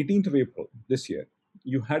 18th of April this year,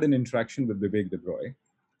 you had an interaction with Vivek Debroy.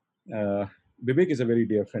 Vivek is a very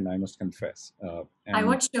dear friend, I must confess. I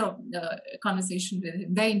watched your conversation with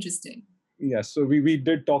him. Very interesting. Yes, so we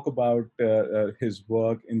did talk about his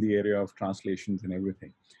work in the area of translations and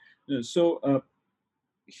everything. So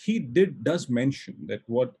he does mention that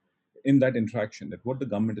what in that interaction that what the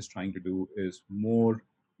government is trying to do is more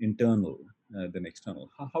internal than external.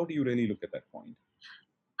 How do you really look at that point?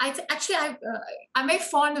 I'm very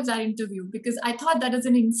fond of that interview because I thought that is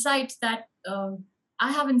an insight that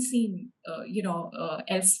I haven't seen,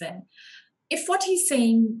 elsewhere. If what he's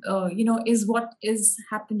saying, is what is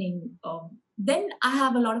happening, then I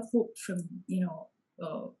have a lot of hope from,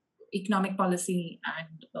 economic policy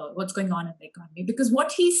and what's going on in the economy. Because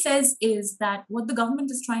what he says is that what the government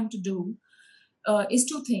is trying to do is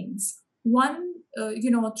two things. One,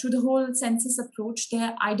 through the whole census approach,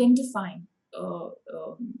 they're identifying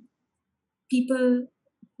people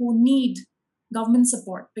who need government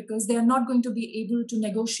support because they are not going to be able to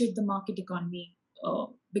negotiate the market economy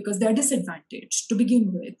because they're disadvantaged to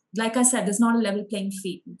begin with. Like I said, there's not a level playing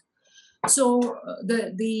field. So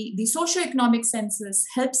the socioeconomic census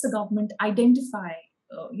helps the government identify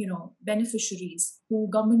beneficiaries who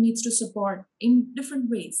government needs to support in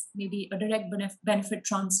different ways. Maybe a direct benefit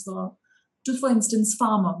transfer to, for instance,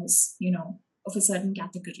 farmers, of a certain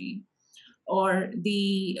category, or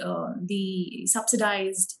the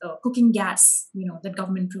subsidized cooking gas, that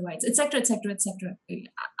government provides, etc., etc., etc.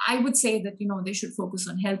 I would say that they should focus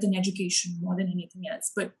on health and education more than anything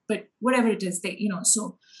else. But whatever it is,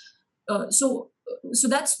 so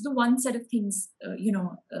that's the one set of things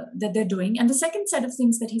that they're doing. And the second set of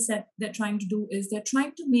things that he said they're trying to do is they're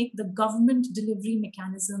trying to make the government delivery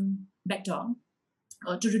mechanism better,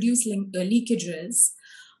 to reduce leakages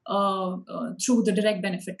through the direct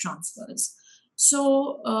benefit transfers.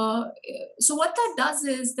 So what that does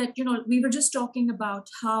is that we were just talking about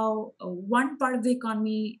how one part of the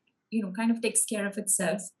economy kind of takes care of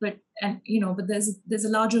itself, but there's a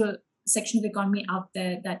larger section of the economy out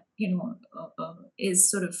there that is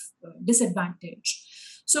sort of disadvantaged.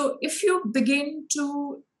 So if you begin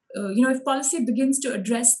to if policy begins to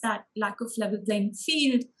address that lack of level playing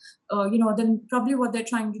field, then probably what they're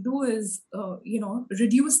trying to do is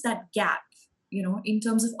reduce that gap, in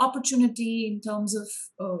terms of opportunity, in terms of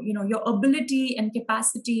your ability and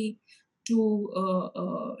capacity to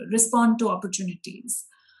respond to opportunities.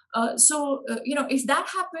 If that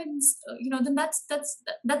happens, then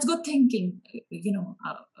that's good thinking,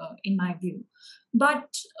 in my view. But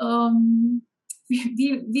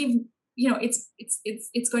we've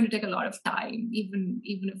it's going to take a lot of time, even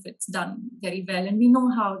if it's done very well. And we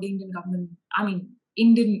know how the Indian government,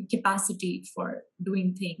 Indian capacity for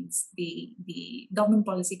doing things, the government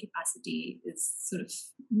policy capacity is sort of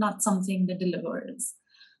not something that delivers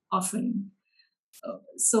often.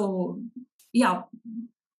 So yeah.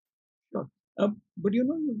 Sure. But you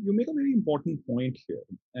make a very important point here,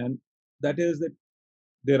 and that is that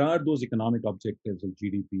there are those economic objectives of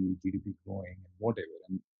GDP growing and whatever.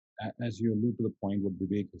 And as you allude to the point what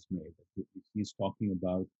Vivek has made, that he's talking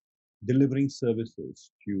about delivering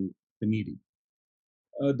services to the needy.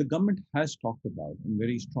 The government has talked about and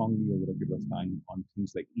very strongly over a period of time on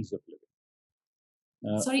things like ease of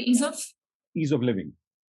living. Sorry, ease of? Ease of living.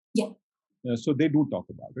 Yeah. So they do talk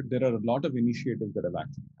about it. There are a lot of initiatives that have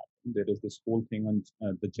actually happened. There is this whole thing on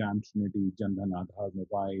the JAM Trinity, Jan Dhan Aadhaar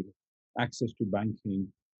Mobile, access to banking,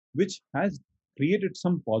 which has created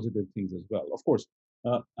some positive things as well. Of course,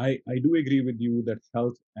 I do agree with you that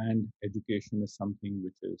health and education is something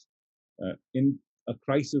which is in a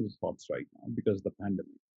crisis of sorts right now because of the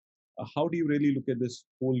pandemic. How do you really look at this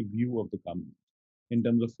whole view of the government in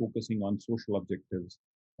terms of focusing on social objectives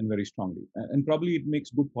and very strongly? And probably it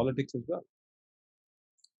makes good politics as well.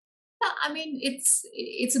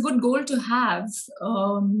 It's a good goal to have.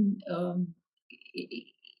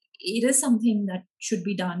 it is something that should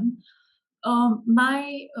be done.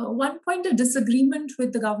 My one point of disagreement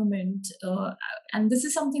with the government, and this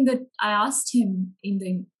is something that I asked him in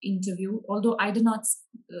the interview, although I did not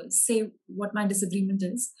say what my disagreement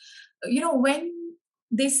is. When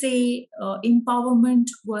they say empowerment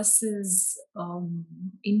versus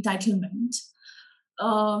entitlement,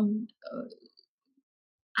 um,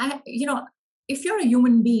 uh, if you're a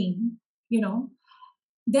human being, you know,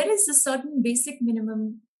 there is a certain basic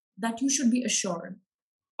minimum that you should be assured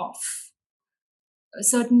of, a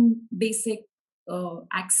certain basic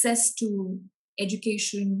access to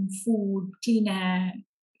education, food, clean air,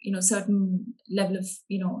 certain level of,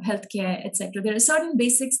 healthcare, etc. There are certain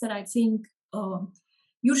basics that I think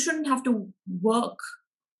you shouldn't have to work,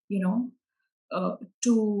 you know, uh,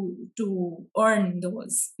 to earn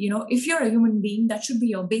those. If you're a human being, that should be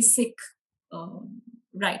your basic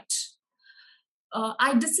right.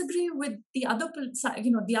 I disagree with the other side,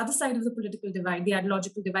 the other side of the political divide, the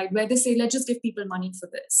ideological divide, where they say, let's just give people money for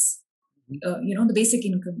this, Mhm. the basic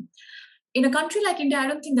income. In a country like India, I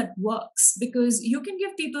don't think that works, because you can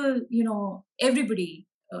give people, everybody,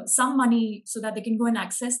 some money so that they can go and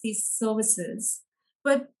access these services.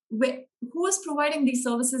 But who is providing these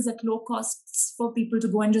services at low costs for people to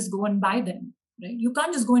go and just go and buy them? Right? You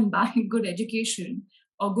can't just go and buy good education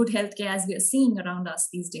or good healthcare, as we are seeing around us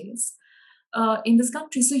these days in this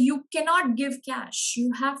country. So you cannot give cash.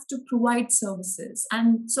 You have to provide services.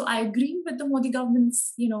 And so I agree with the Modi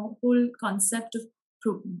government's, whole concept of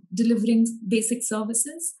delivering basic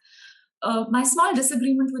services. My small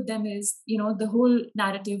disagreement with them is, the whole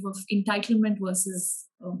narrative of entitlement versus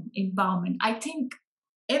empowerment. I think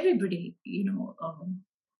everybody,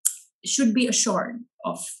 should be assured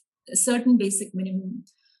of a certain basic minimum,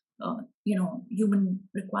 human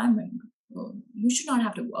requirement. You should not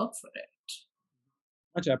have to work for it.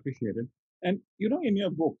 Much appreciated. And in your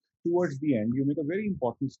book, towards the end, you make a very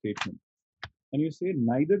important statement. And you say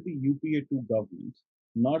neither the UPA 2 government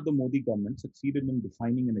nor the Modi government succeeded in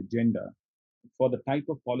defining an agenda for the type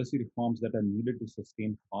of policy reforms that are needed to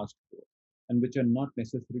sustain fast growth and which are not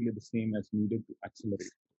necessarily the same as needed to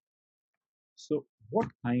accelerate. So, what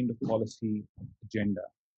kind of policy agenda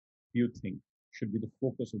do you think should be the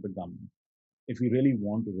focus of the government if we really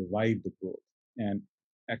want to revive the growth and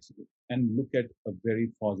and look at a very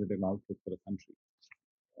positive outlook for the country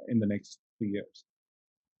in the next 3 years?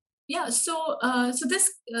 Yeah, so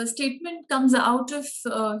this statement comes out of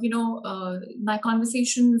my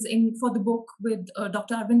conversations in for the book with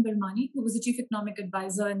Dr. Arvind Bilmani, who was the chief economic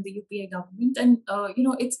advisor in the UPA government, and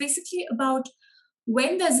it's basically about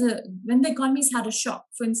when the economy's had a shock,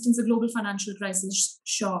 for instance, a global financial crisis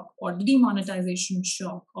shock, or the demonetization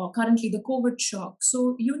shock, or currently the COVID shock.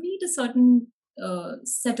 So you need a certain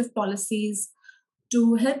set of policies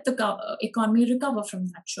to help the economy recover from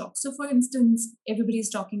that shock. So, for instance, everybody is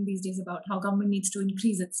talking these days about how government needs to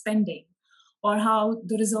increase its spending, or how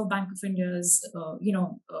the Reserve Bank of India is,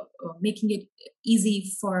 making it easy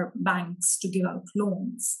for banks to give out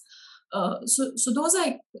loans. So those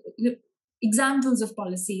are examples of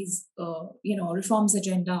policies, reforms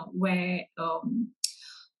agenda where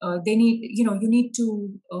they need, you need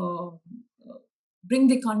to bring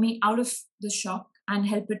the economy out of the shock and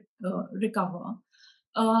help it recover.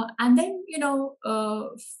 And then,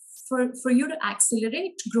 for you to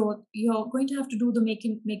accelerate growth, you're going to have to do the make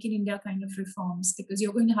in India kind of reforms, because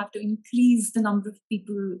you're going to have to increase the number of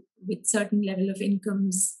people with certain level of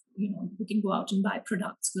incomes, who can go out and buy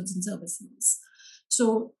products, goods, and services.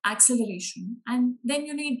 So acceleration, and then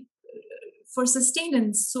you need for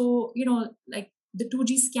sustenance. So like the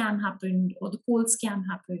 2G scam happened, or the coal scam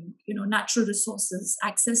happened. Natural resources,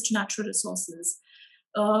 access to natural resources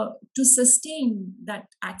to sustain that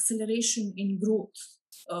acceleration in growth,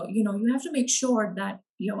 you have to make sure that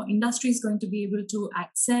your industry is going to be able to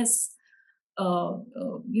access, the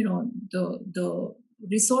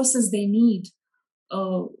resources they need,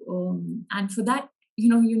 and for that,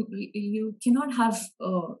 you cannot have,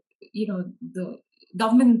 the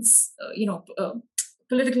governments,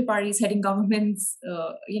 political parties heading governments,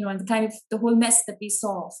 and the kind of the whole mess that we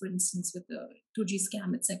saw, for instance, with the 2G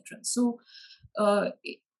scam, etc. So uh,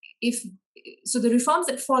 if so the reforms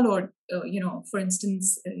that followed, for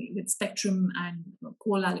instance, with spectrum and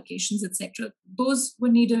coal allocations, etc., those were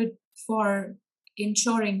needed for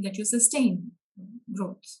ensuring that you sustain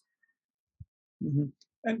growth. Mhm.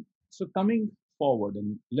 And so, coming forward,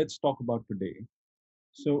 and let's talk about today.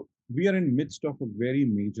 So, we are in midst of a very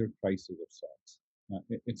major crisis of sorts.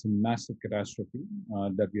 It's a massive catastrophe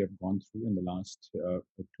that we have gone through in the last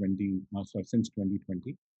since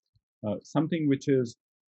 2020. Something which is,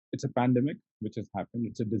 it's a pandemic which has happened.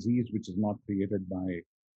 It's a disease which is not created by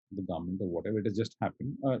the government or whatever. It has just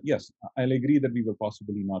happened. Yes, I'll agree that we were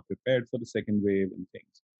possibly not prepared for the second wave and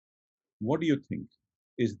things. What do you think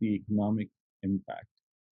is the economic impact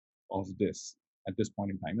of this at this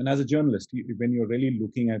point in time? And as a journalist, when you're really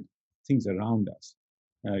looking at things around us,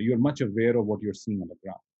 you're much aware of what you're seeing on the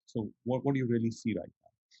ground. So what do you really see right now?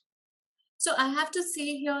 So I have to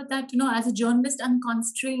say here that, as a journalist, I'm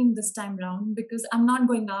constrained this time round because I'm not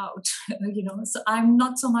going out, so I'm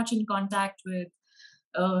not so much in contact with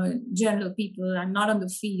general people. I'm not on the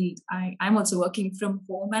field. I'm also working from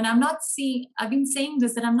home, and I've been saying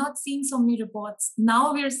this, that I'm not seeing so many reports.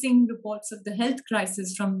 Now we're seeing reports of the health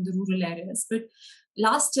crisis from the rural areas. But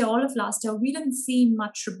last year, all of last year, we didn't see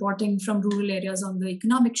much reporting from rural areas on the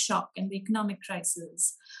economic shock and the economic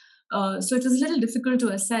crisis. So it was a little difficult to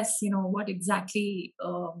assess, what exactly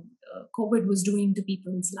COVID was doing to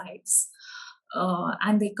people's lives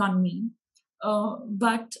and the economy.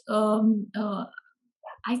 But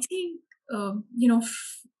I think,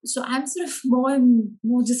 so I'm sort of more and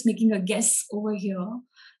more just making a guess over here.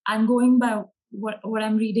 I'm going by what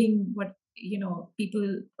I'm reading, what,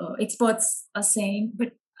 people, experts are saying.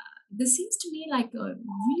 But this seems to me like a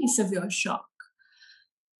really severe shock.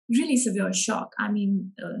 Really severe shock. I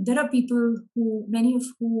mean, there are people many of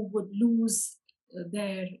who would lose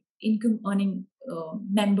their income earning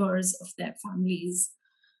members of their families,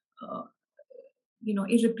 uh,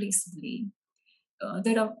 irreplaceably.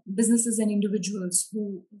 There are businesses and individuals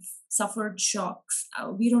who suffered shocks.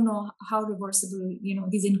 We don't know how reversible,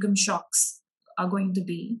 these income shocks are going to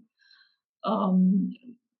be. Um,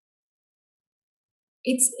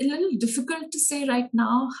 it's a little difficult to say right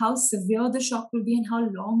now how severe the shock will be and how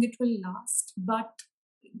long it will last. But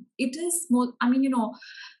it is more. I mean, uh,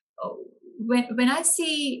 when I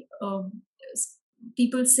see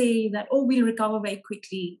people say that, oh, we'll recover very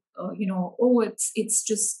quickly, oh, it's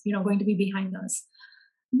just going to be behind us.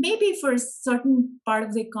 Maybe for a certain part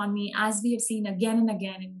of the economy, as we have seen again and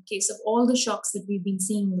again in case of all the shocks that we've been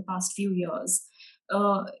seeing in the past few years.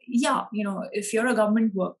 Yeah, if you're a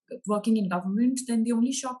working in government, then the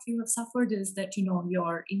only shock you have suffered is that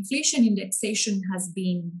your inflation indexation has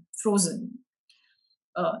been frozen.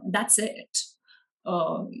 That's it.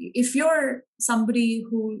 If you're somebody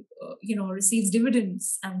who receives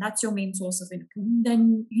dividends and that's your main source of income,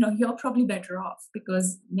 then you're probably better off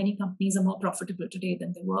because many companies are more profitable today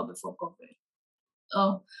than they were before COVID.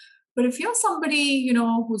 Uh, but if you're somebody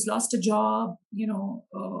who's lost a job,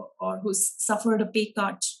 or who's suffered a pay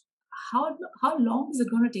cut, how long is it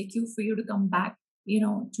going to take you for you to come back,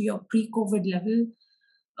 to your pre-COVID level?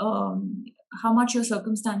 um, how much your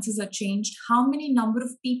circumstances are changed, how many number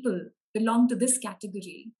of people belong to this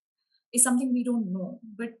category is something we don't know.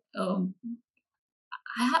 But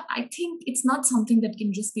I think it's not something that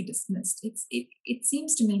can just be dismissed. It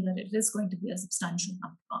seems to me that it is going to be a substantial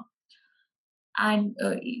number. And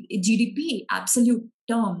GDP, absolute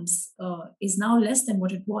terms, is now less than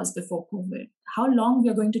what it was before COVID. How long we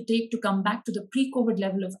are going to take to come back to the pre-COVID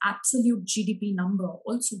level of absolute GDP number,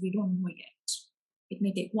 also we don't know yet. It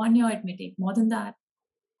may take 1 year, it may take more than that.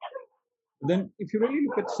 Then, if you really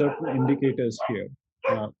look at certain indicators here,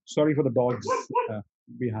 sorry for the dogs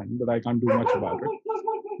behind, but I can't do much about it.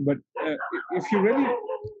 But if you really,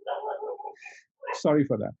 sorry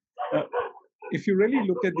for that. If you really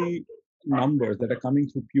look at the numbers that are coming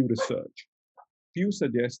through Pew Research, Pew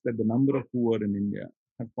suggests that the number of poor in India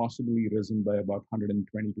have possibly risen by about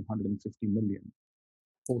 120 to 150 million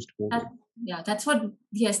post-COVID. Yeah, that's what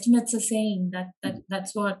the estimates are saying.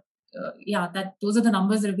 That's what. That those are the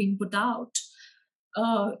numbers that are being put out.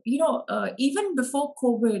 Even before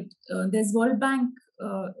COVID, there's World Bank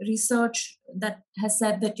research that has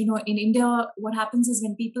said that in India, what happens is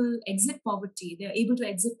when people exit poverty, they're able to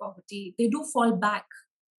exit poverty. They do fall back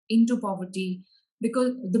into poverty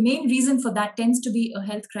because the main reason for that tends to be a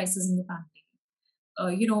health crisis in the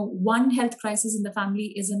family. One health crisis in the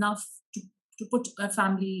family is enough to put a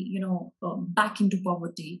family, back into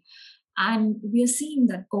poverty. And we are seeing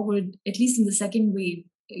that COVID, at least in the second wave,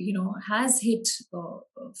 has hit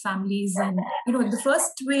families. And in the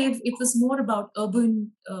first wave, it was more about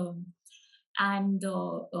urban and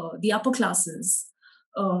the upper classes.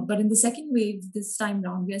 But in the second wave, this time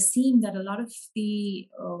round, we are seeing that a lot of the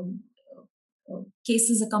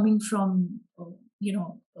cases are coming from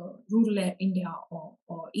rural India,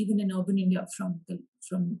 or even in urban India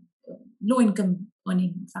from low income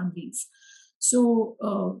earning families. So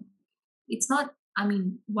it's not. I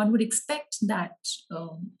mean, one would expect that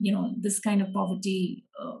this kind of poverty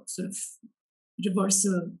sort of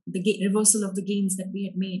reversal of the gains that we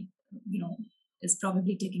had made, is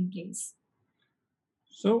probably taking place.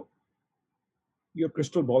 So you're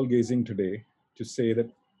crystal ball gazing today to say that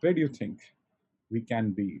Where do you think we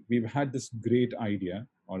can be? We've had this great idea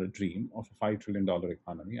or a dream of a $5 trillion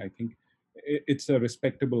economy. I think it's a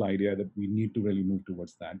respectable idea that we need to really move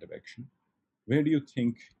towards that direction. Where do you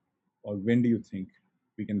think, or when do you think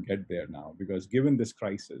we can get there now? Because given this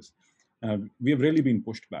crisis, we have really been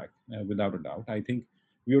pushed back without a doubt. I think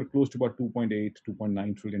we were close to about 2.8,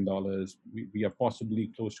 $2.9 trillion. We are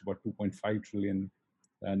possibly close to about 2.5 trillion.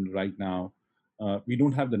 And right now, we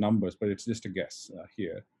don't have the numbers, but it's just a guess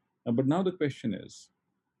here. But now the question is,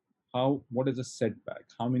 what is a setback?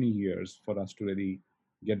 How many years for us to really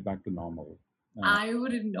get back to normal? Uh, I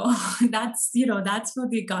wouldn't know. That's for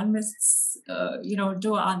the economists,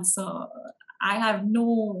 to answer. I have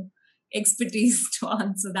no expertise to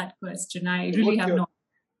answer that question. I really what's have your no.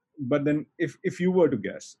 But then, if you were to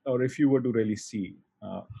guess, or if you were to really see,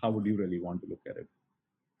 how would you really want to look at it?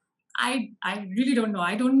 I really don't know.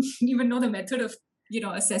 I don't even know the method of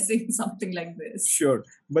assessing something like this. Sure,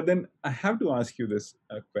 but then I have to ask you this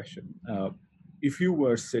question: if you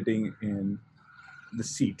were sitting in the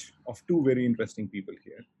seat of two very interesting people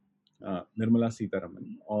here, Nirmala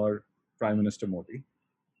Sitaraman or Prime Minister Modi,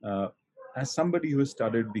 uh, as somebody who has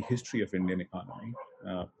studied the history of Indian economy,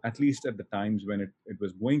 at least at the times when it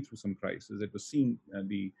was going through some crisis, it was seeing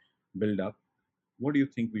the build up. What do you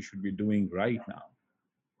think we should be doing right now?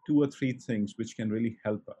 Two or three things which can really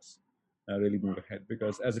help us really move ahead.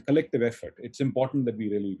 Because as a collective effort, it's important that we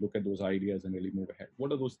really look at those ideas and really move ahead.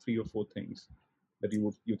 What are those three or four things that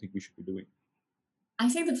you think we should be doing? I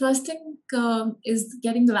think the first thing is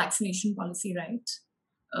getting the vaccination policy right.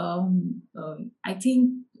 I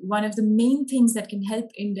think one of the main things that can help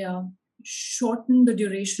India shorten the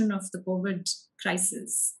duration of the COVID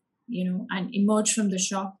crisis, and emerge from the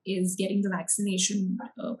shock is getting the vaccination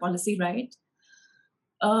policy right.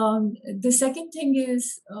 The second thing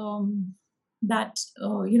is that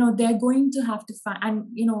they're going to have to find, and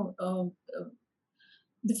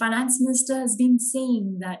the finance minister has been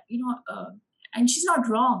saying that and she's not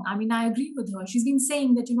wrong. I mean, I agree with her. She's been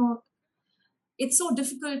saying that it's so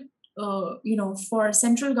difficult, for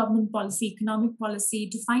central government policy, economic policy,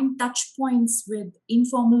 to find touch points with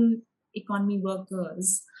informal economy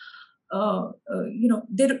workers. There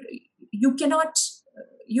you cannot,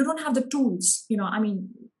 you don't have the tools. I mean,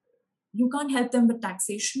 you can't help them with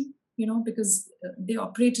taxation. Because they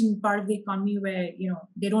operate in part of the economy where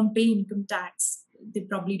they don't pay income tax. They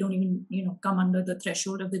probably don't even come under the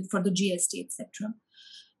threshold of for the GST, etc.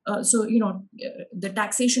 So the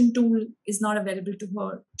taxation tool is not available to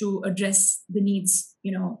her to address the needs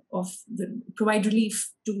provide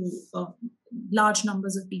relief to large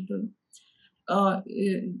numbers of people.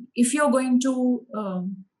 If you're going to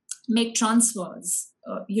make transfers,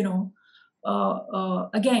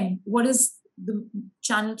 again, what is the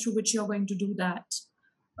channel through which you're going to do that?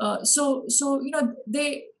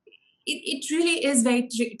 It really is very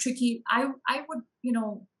tricky. I would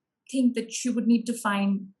think that you would need to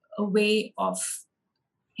find a way of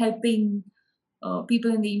helping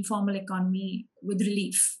people in the informal economy with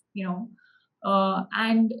relief,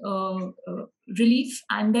 and relief,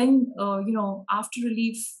 and then after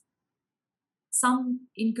relief, some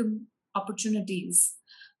income opportunities.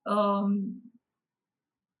 Um,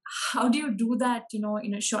 how do you do that?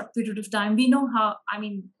 In a short period of time, we know how. I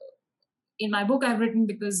mean, in my book I've written,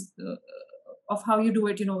 because of how you do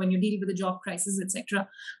it, when you deal with a job crisis, etc.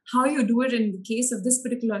 How you do it in the case of this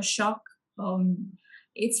particular shock,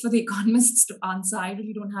 it's for the economists to answer. I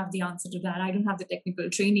really don't have the answer to that. I don't have the technical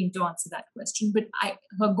training to answer that question. But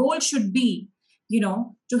her goal should be,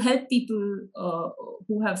 to help people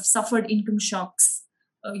who have suffered income shocks,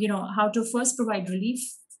 how to first provide relief,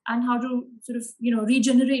 and how to sort of,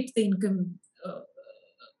 regenerate the income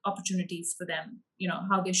opportunities for them,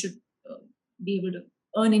 how they should be able to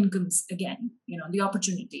earn incomes again, the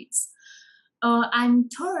opportunities.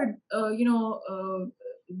 And third,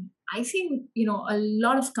 I think, a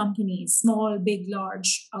lot of companies, small, big,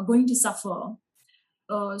 large, are going to suffer.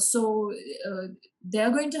 So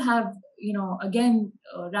they're going to have, again,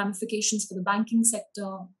 ramifications for the banking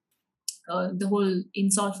sector, the whole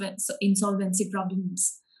insolvency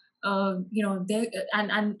problems. They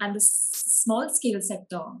and the small scale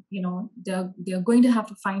sector, they're going to have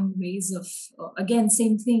to find ways of, again,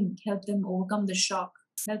 same thing, help them overcome the shock,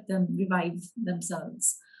 help them revive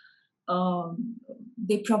themselves.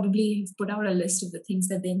 They probably have put out a list of the things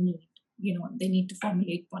that they need. They need to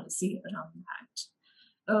formulate policy around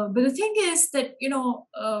that. But the thing is that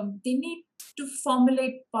they need to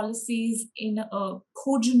formulate policies in a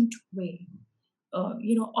cogent way.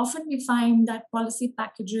 Often we find that policy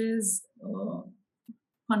packages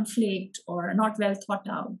conflict or are not well thought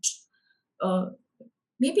out. Uh,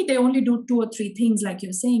 maybe they only do two or three things, like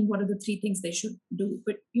you're saying. What are the three things they should do?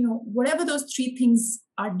 But whatever those three things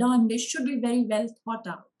are done, they should be very well thought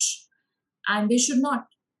out, and they should not,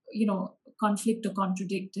 conflict or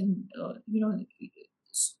contradict. And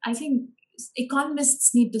I think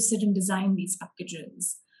economists need to sit and design these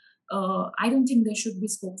packages. I don't think there should be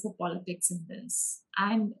scope for politics in this.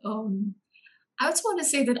 And I also want to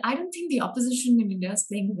say that I don't think the opposition in India is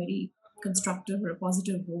playing a very constructive or a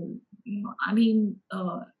positive role. I mean,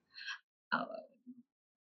 uh,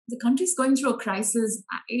 the country's going through a crisis.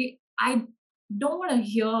 I don't want to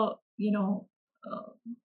hear, uh,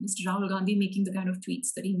 Mr. Rahul Gandhi making the kind of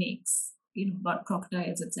tweets that he makes, about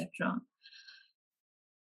crocodiles, etc.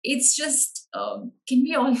 It's just, can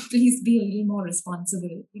we all please be a little more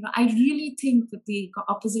responsible? I really think that the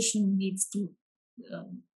opposition needs to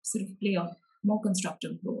sort of play a more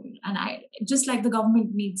constructive role, and I just like the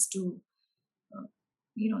government needs to uh,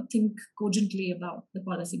 think cogently about the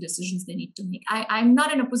policy decisions they need to make. I'm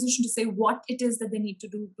not in a position to say what it is that they need to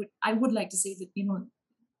do, but I would like to say that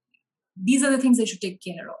these are the things they should take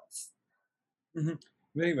care of. Mhm.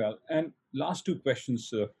 Very well. And last two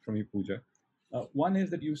questions from you, Pooja. One is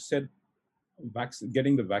that you said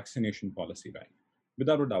getting the vaccination policy right.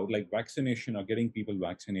 Without a doubt, like vaccination or getting people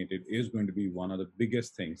vaccinated is going to be one of the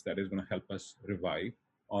biggest things that is going to help us revive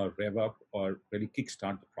or rev up or really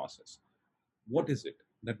kickstart the process. What is it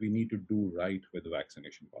that we need to do right with the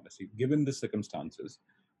vaccination policy, given the circumstances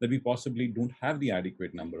that we possibly don't have the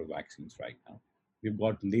adequate number of vaccines right now? We've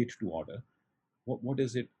got late to order. What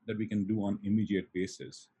is it that we can do on immediate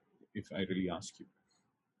basis, if I really ask you?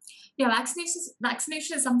 Yeah,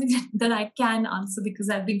 vaccination is something that I can answer because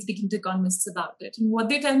I've been speaking to economists about it. And what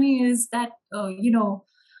they tell me is that,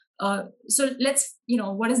 so let's,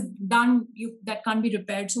 what is done that can't be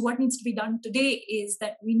repaired. So what needs to be done today is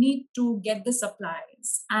that we need to get the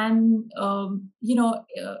supplies. And,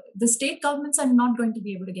 the state governments are not going to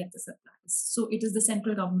be able to get the supplies. So it is the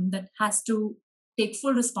central government that has to take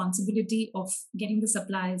full responsibility of getting the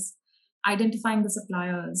supplies, identifying the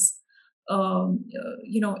suppliers,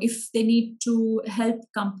 if they need to help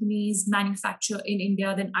companies manufacture in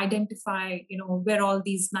India, then identify, where all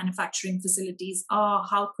these manufacturing facilities are,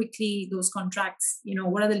 how quickly those contracts,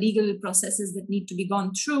 what are the legal processes that need to be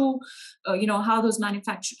gone through, how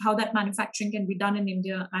that manufacturing can be done in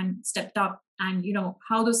India and stepped up, and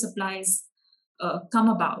how those supplies come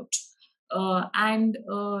about. And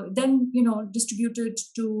then distributed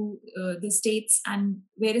to the states and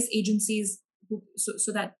various agencies,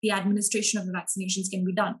 so that the administration of the vaccinations can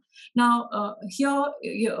be done. Now,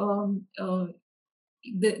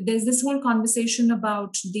 there's this whole conversation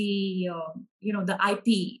about the IP,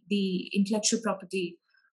 the intellectual property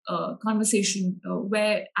conversation,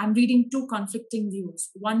 where I'm reading two conflicting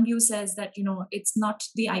views. One view says that it's not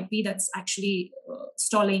the IP that's actually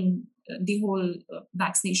stalling the whole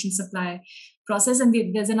vaccination supply process, and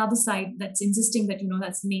there's another side that's insisting that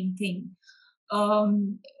that's the main thing.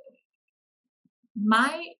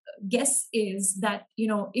 My guess is that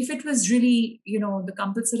if it was really the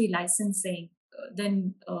compulsory licensing,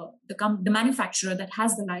 then the manufacturer that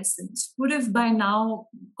has the license would have by now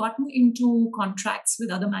gotten into contracts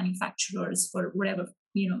with other manufacturers for whatever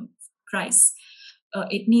price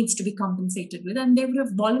it needs to be compensated with, and they would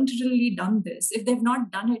have voluntarily done this. If they've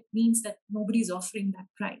not done it, means that nobody's offering that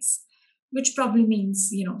price, which probably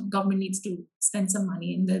means government needs to spend some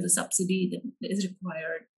money, and there's a subsidy that is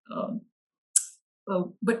required.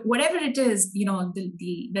 But whatever it is,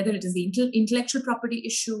 whether it is the intellectual property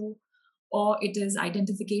issue, or it is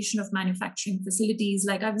identification of manufacturing facilities.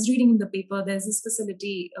 Like I was reading in the paper, there's this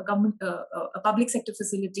facility, a public sector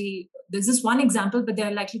facility. There's this one example, but there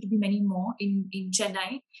are likely to be many more in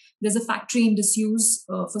Chennai. There's a factory in disuse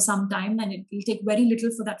for some time, and it will take very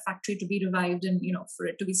little for that factory to be revived and for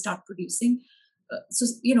it to start producing. So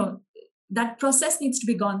that process needs to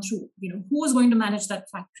be gone through. Who is going to manage that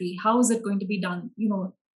factory? How is it going to be done?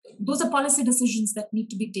 Those are policy decisions that need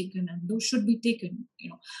to be taken, and those should be taken.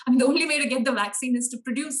 I mean, the only way to get the vaccine is to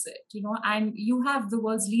produce it. And you have the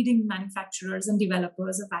world's leading manufacturers and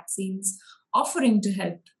developers of vaccines offering to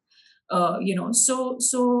help. Have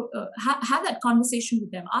that conversation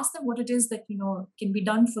with them. Ask them what it is that can be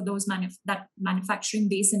done for those that manufacturing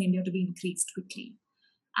base in India to be increased quickly.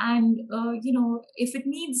 And if it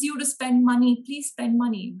needs you to spend money, please spend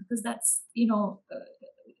money, because that's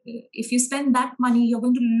if you spend that money, you're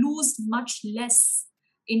going to lose much less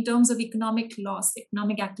in terms of economic loss,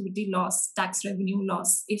 economic activity loss, tax revenue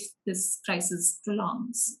loss, if this crisis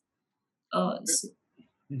prolongs.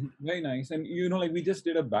 Very nice. And like we just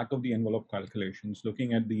did a back of the envelope calculations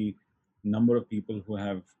looking at the number of people who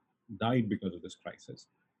have died because of this crisis.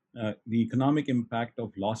 the economic impact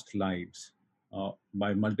of lost lives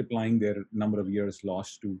by multiplying their number of years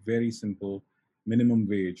lost to very simple minimum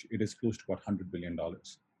wage, it is close to about $100 billion.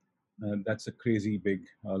 That's a crazy big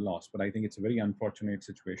loss, but I think it's a very unfortunate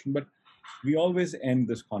situation. But we always end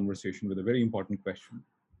this conversation with a very important question.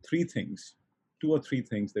 Three things, two or three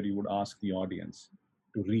things that you would ask the audience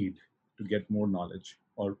to read to get more knowledge,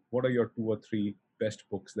 or what are your two or three best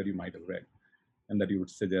books that you might have read and that you would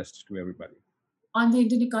suggest to everybody? On the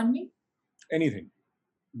Indian economy? Anything.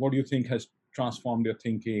 What do you think has transformed your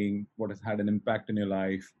thinking? What has had an impact in your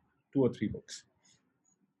life? Two or three books.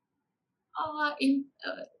 Uh, in,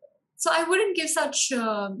 uh, so I wouldn't give such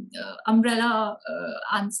umbrella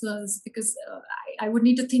answers because I would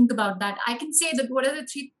need to think about that. I can say that what are the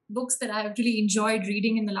three books that I've really enjoyed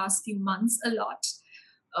reading in the last few months a lot.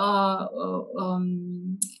 Uh,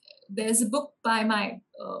 there's a book by my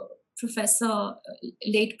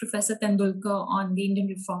late Professor Tendulkar on the Indian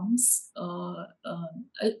reforms.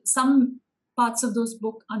 Some parts of those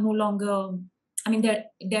books are no longer, I mean,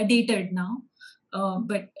 they're dated now.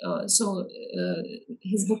 But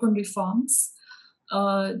his book on reforms.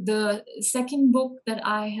 The second book that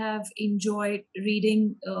I have enjoyed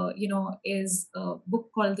reading, is a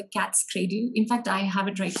book called The Cat's Cradle. In fact, I have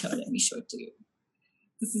it right here. Let me show it to you.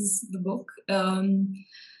 This is the book.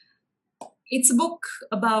 It's a book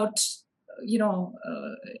about,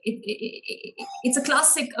 it's a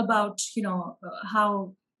classic about,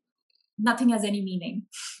 how nothing has any meaning.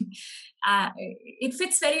 It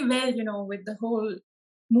fits very well, with the whole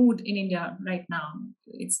mood in India right now.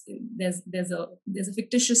 There's a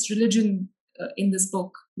fictitious religion in this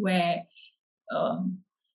book where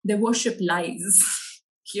they worship lies,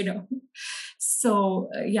 you know. So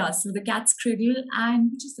so The Cat's Cradle,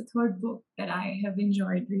 and which is the third book that I have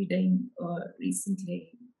enjoyed reading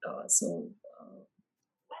recently.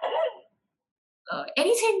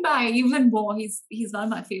 Anything by Evelyn Waugh, he's one of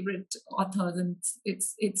my favorite authors, and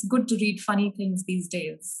it's good to read funny things these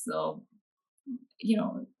days. So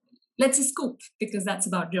let's just scoop because that's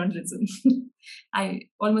about journalism. I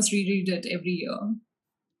almost reread it every year.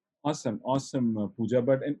 Awesome, Pooja.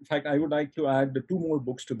 But in fact, I would like to add two more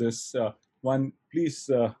books to this. One, please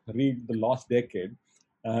read The Lost Decade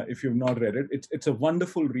if you've not read it. It's a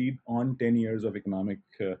wonderful read on 10 years of economic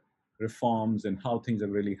reforms and how things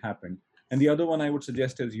have really happened. And the other one I would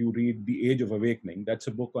suggest is you read The Age of Awakening. That's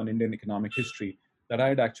a book on Indian economic history that I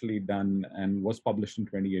had actually done and was published in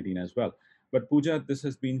 2018 as well. But Pooja, this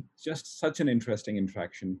has been just such an interesting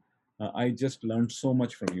interaction. I just learned so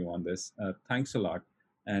much from you on this. Thanks a lot,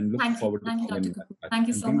 and look forward to Thank you, following Dr. that. Kapoor. Thank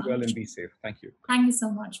you And so be well much. and be safe. Thank you. Thank you so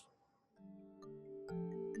much.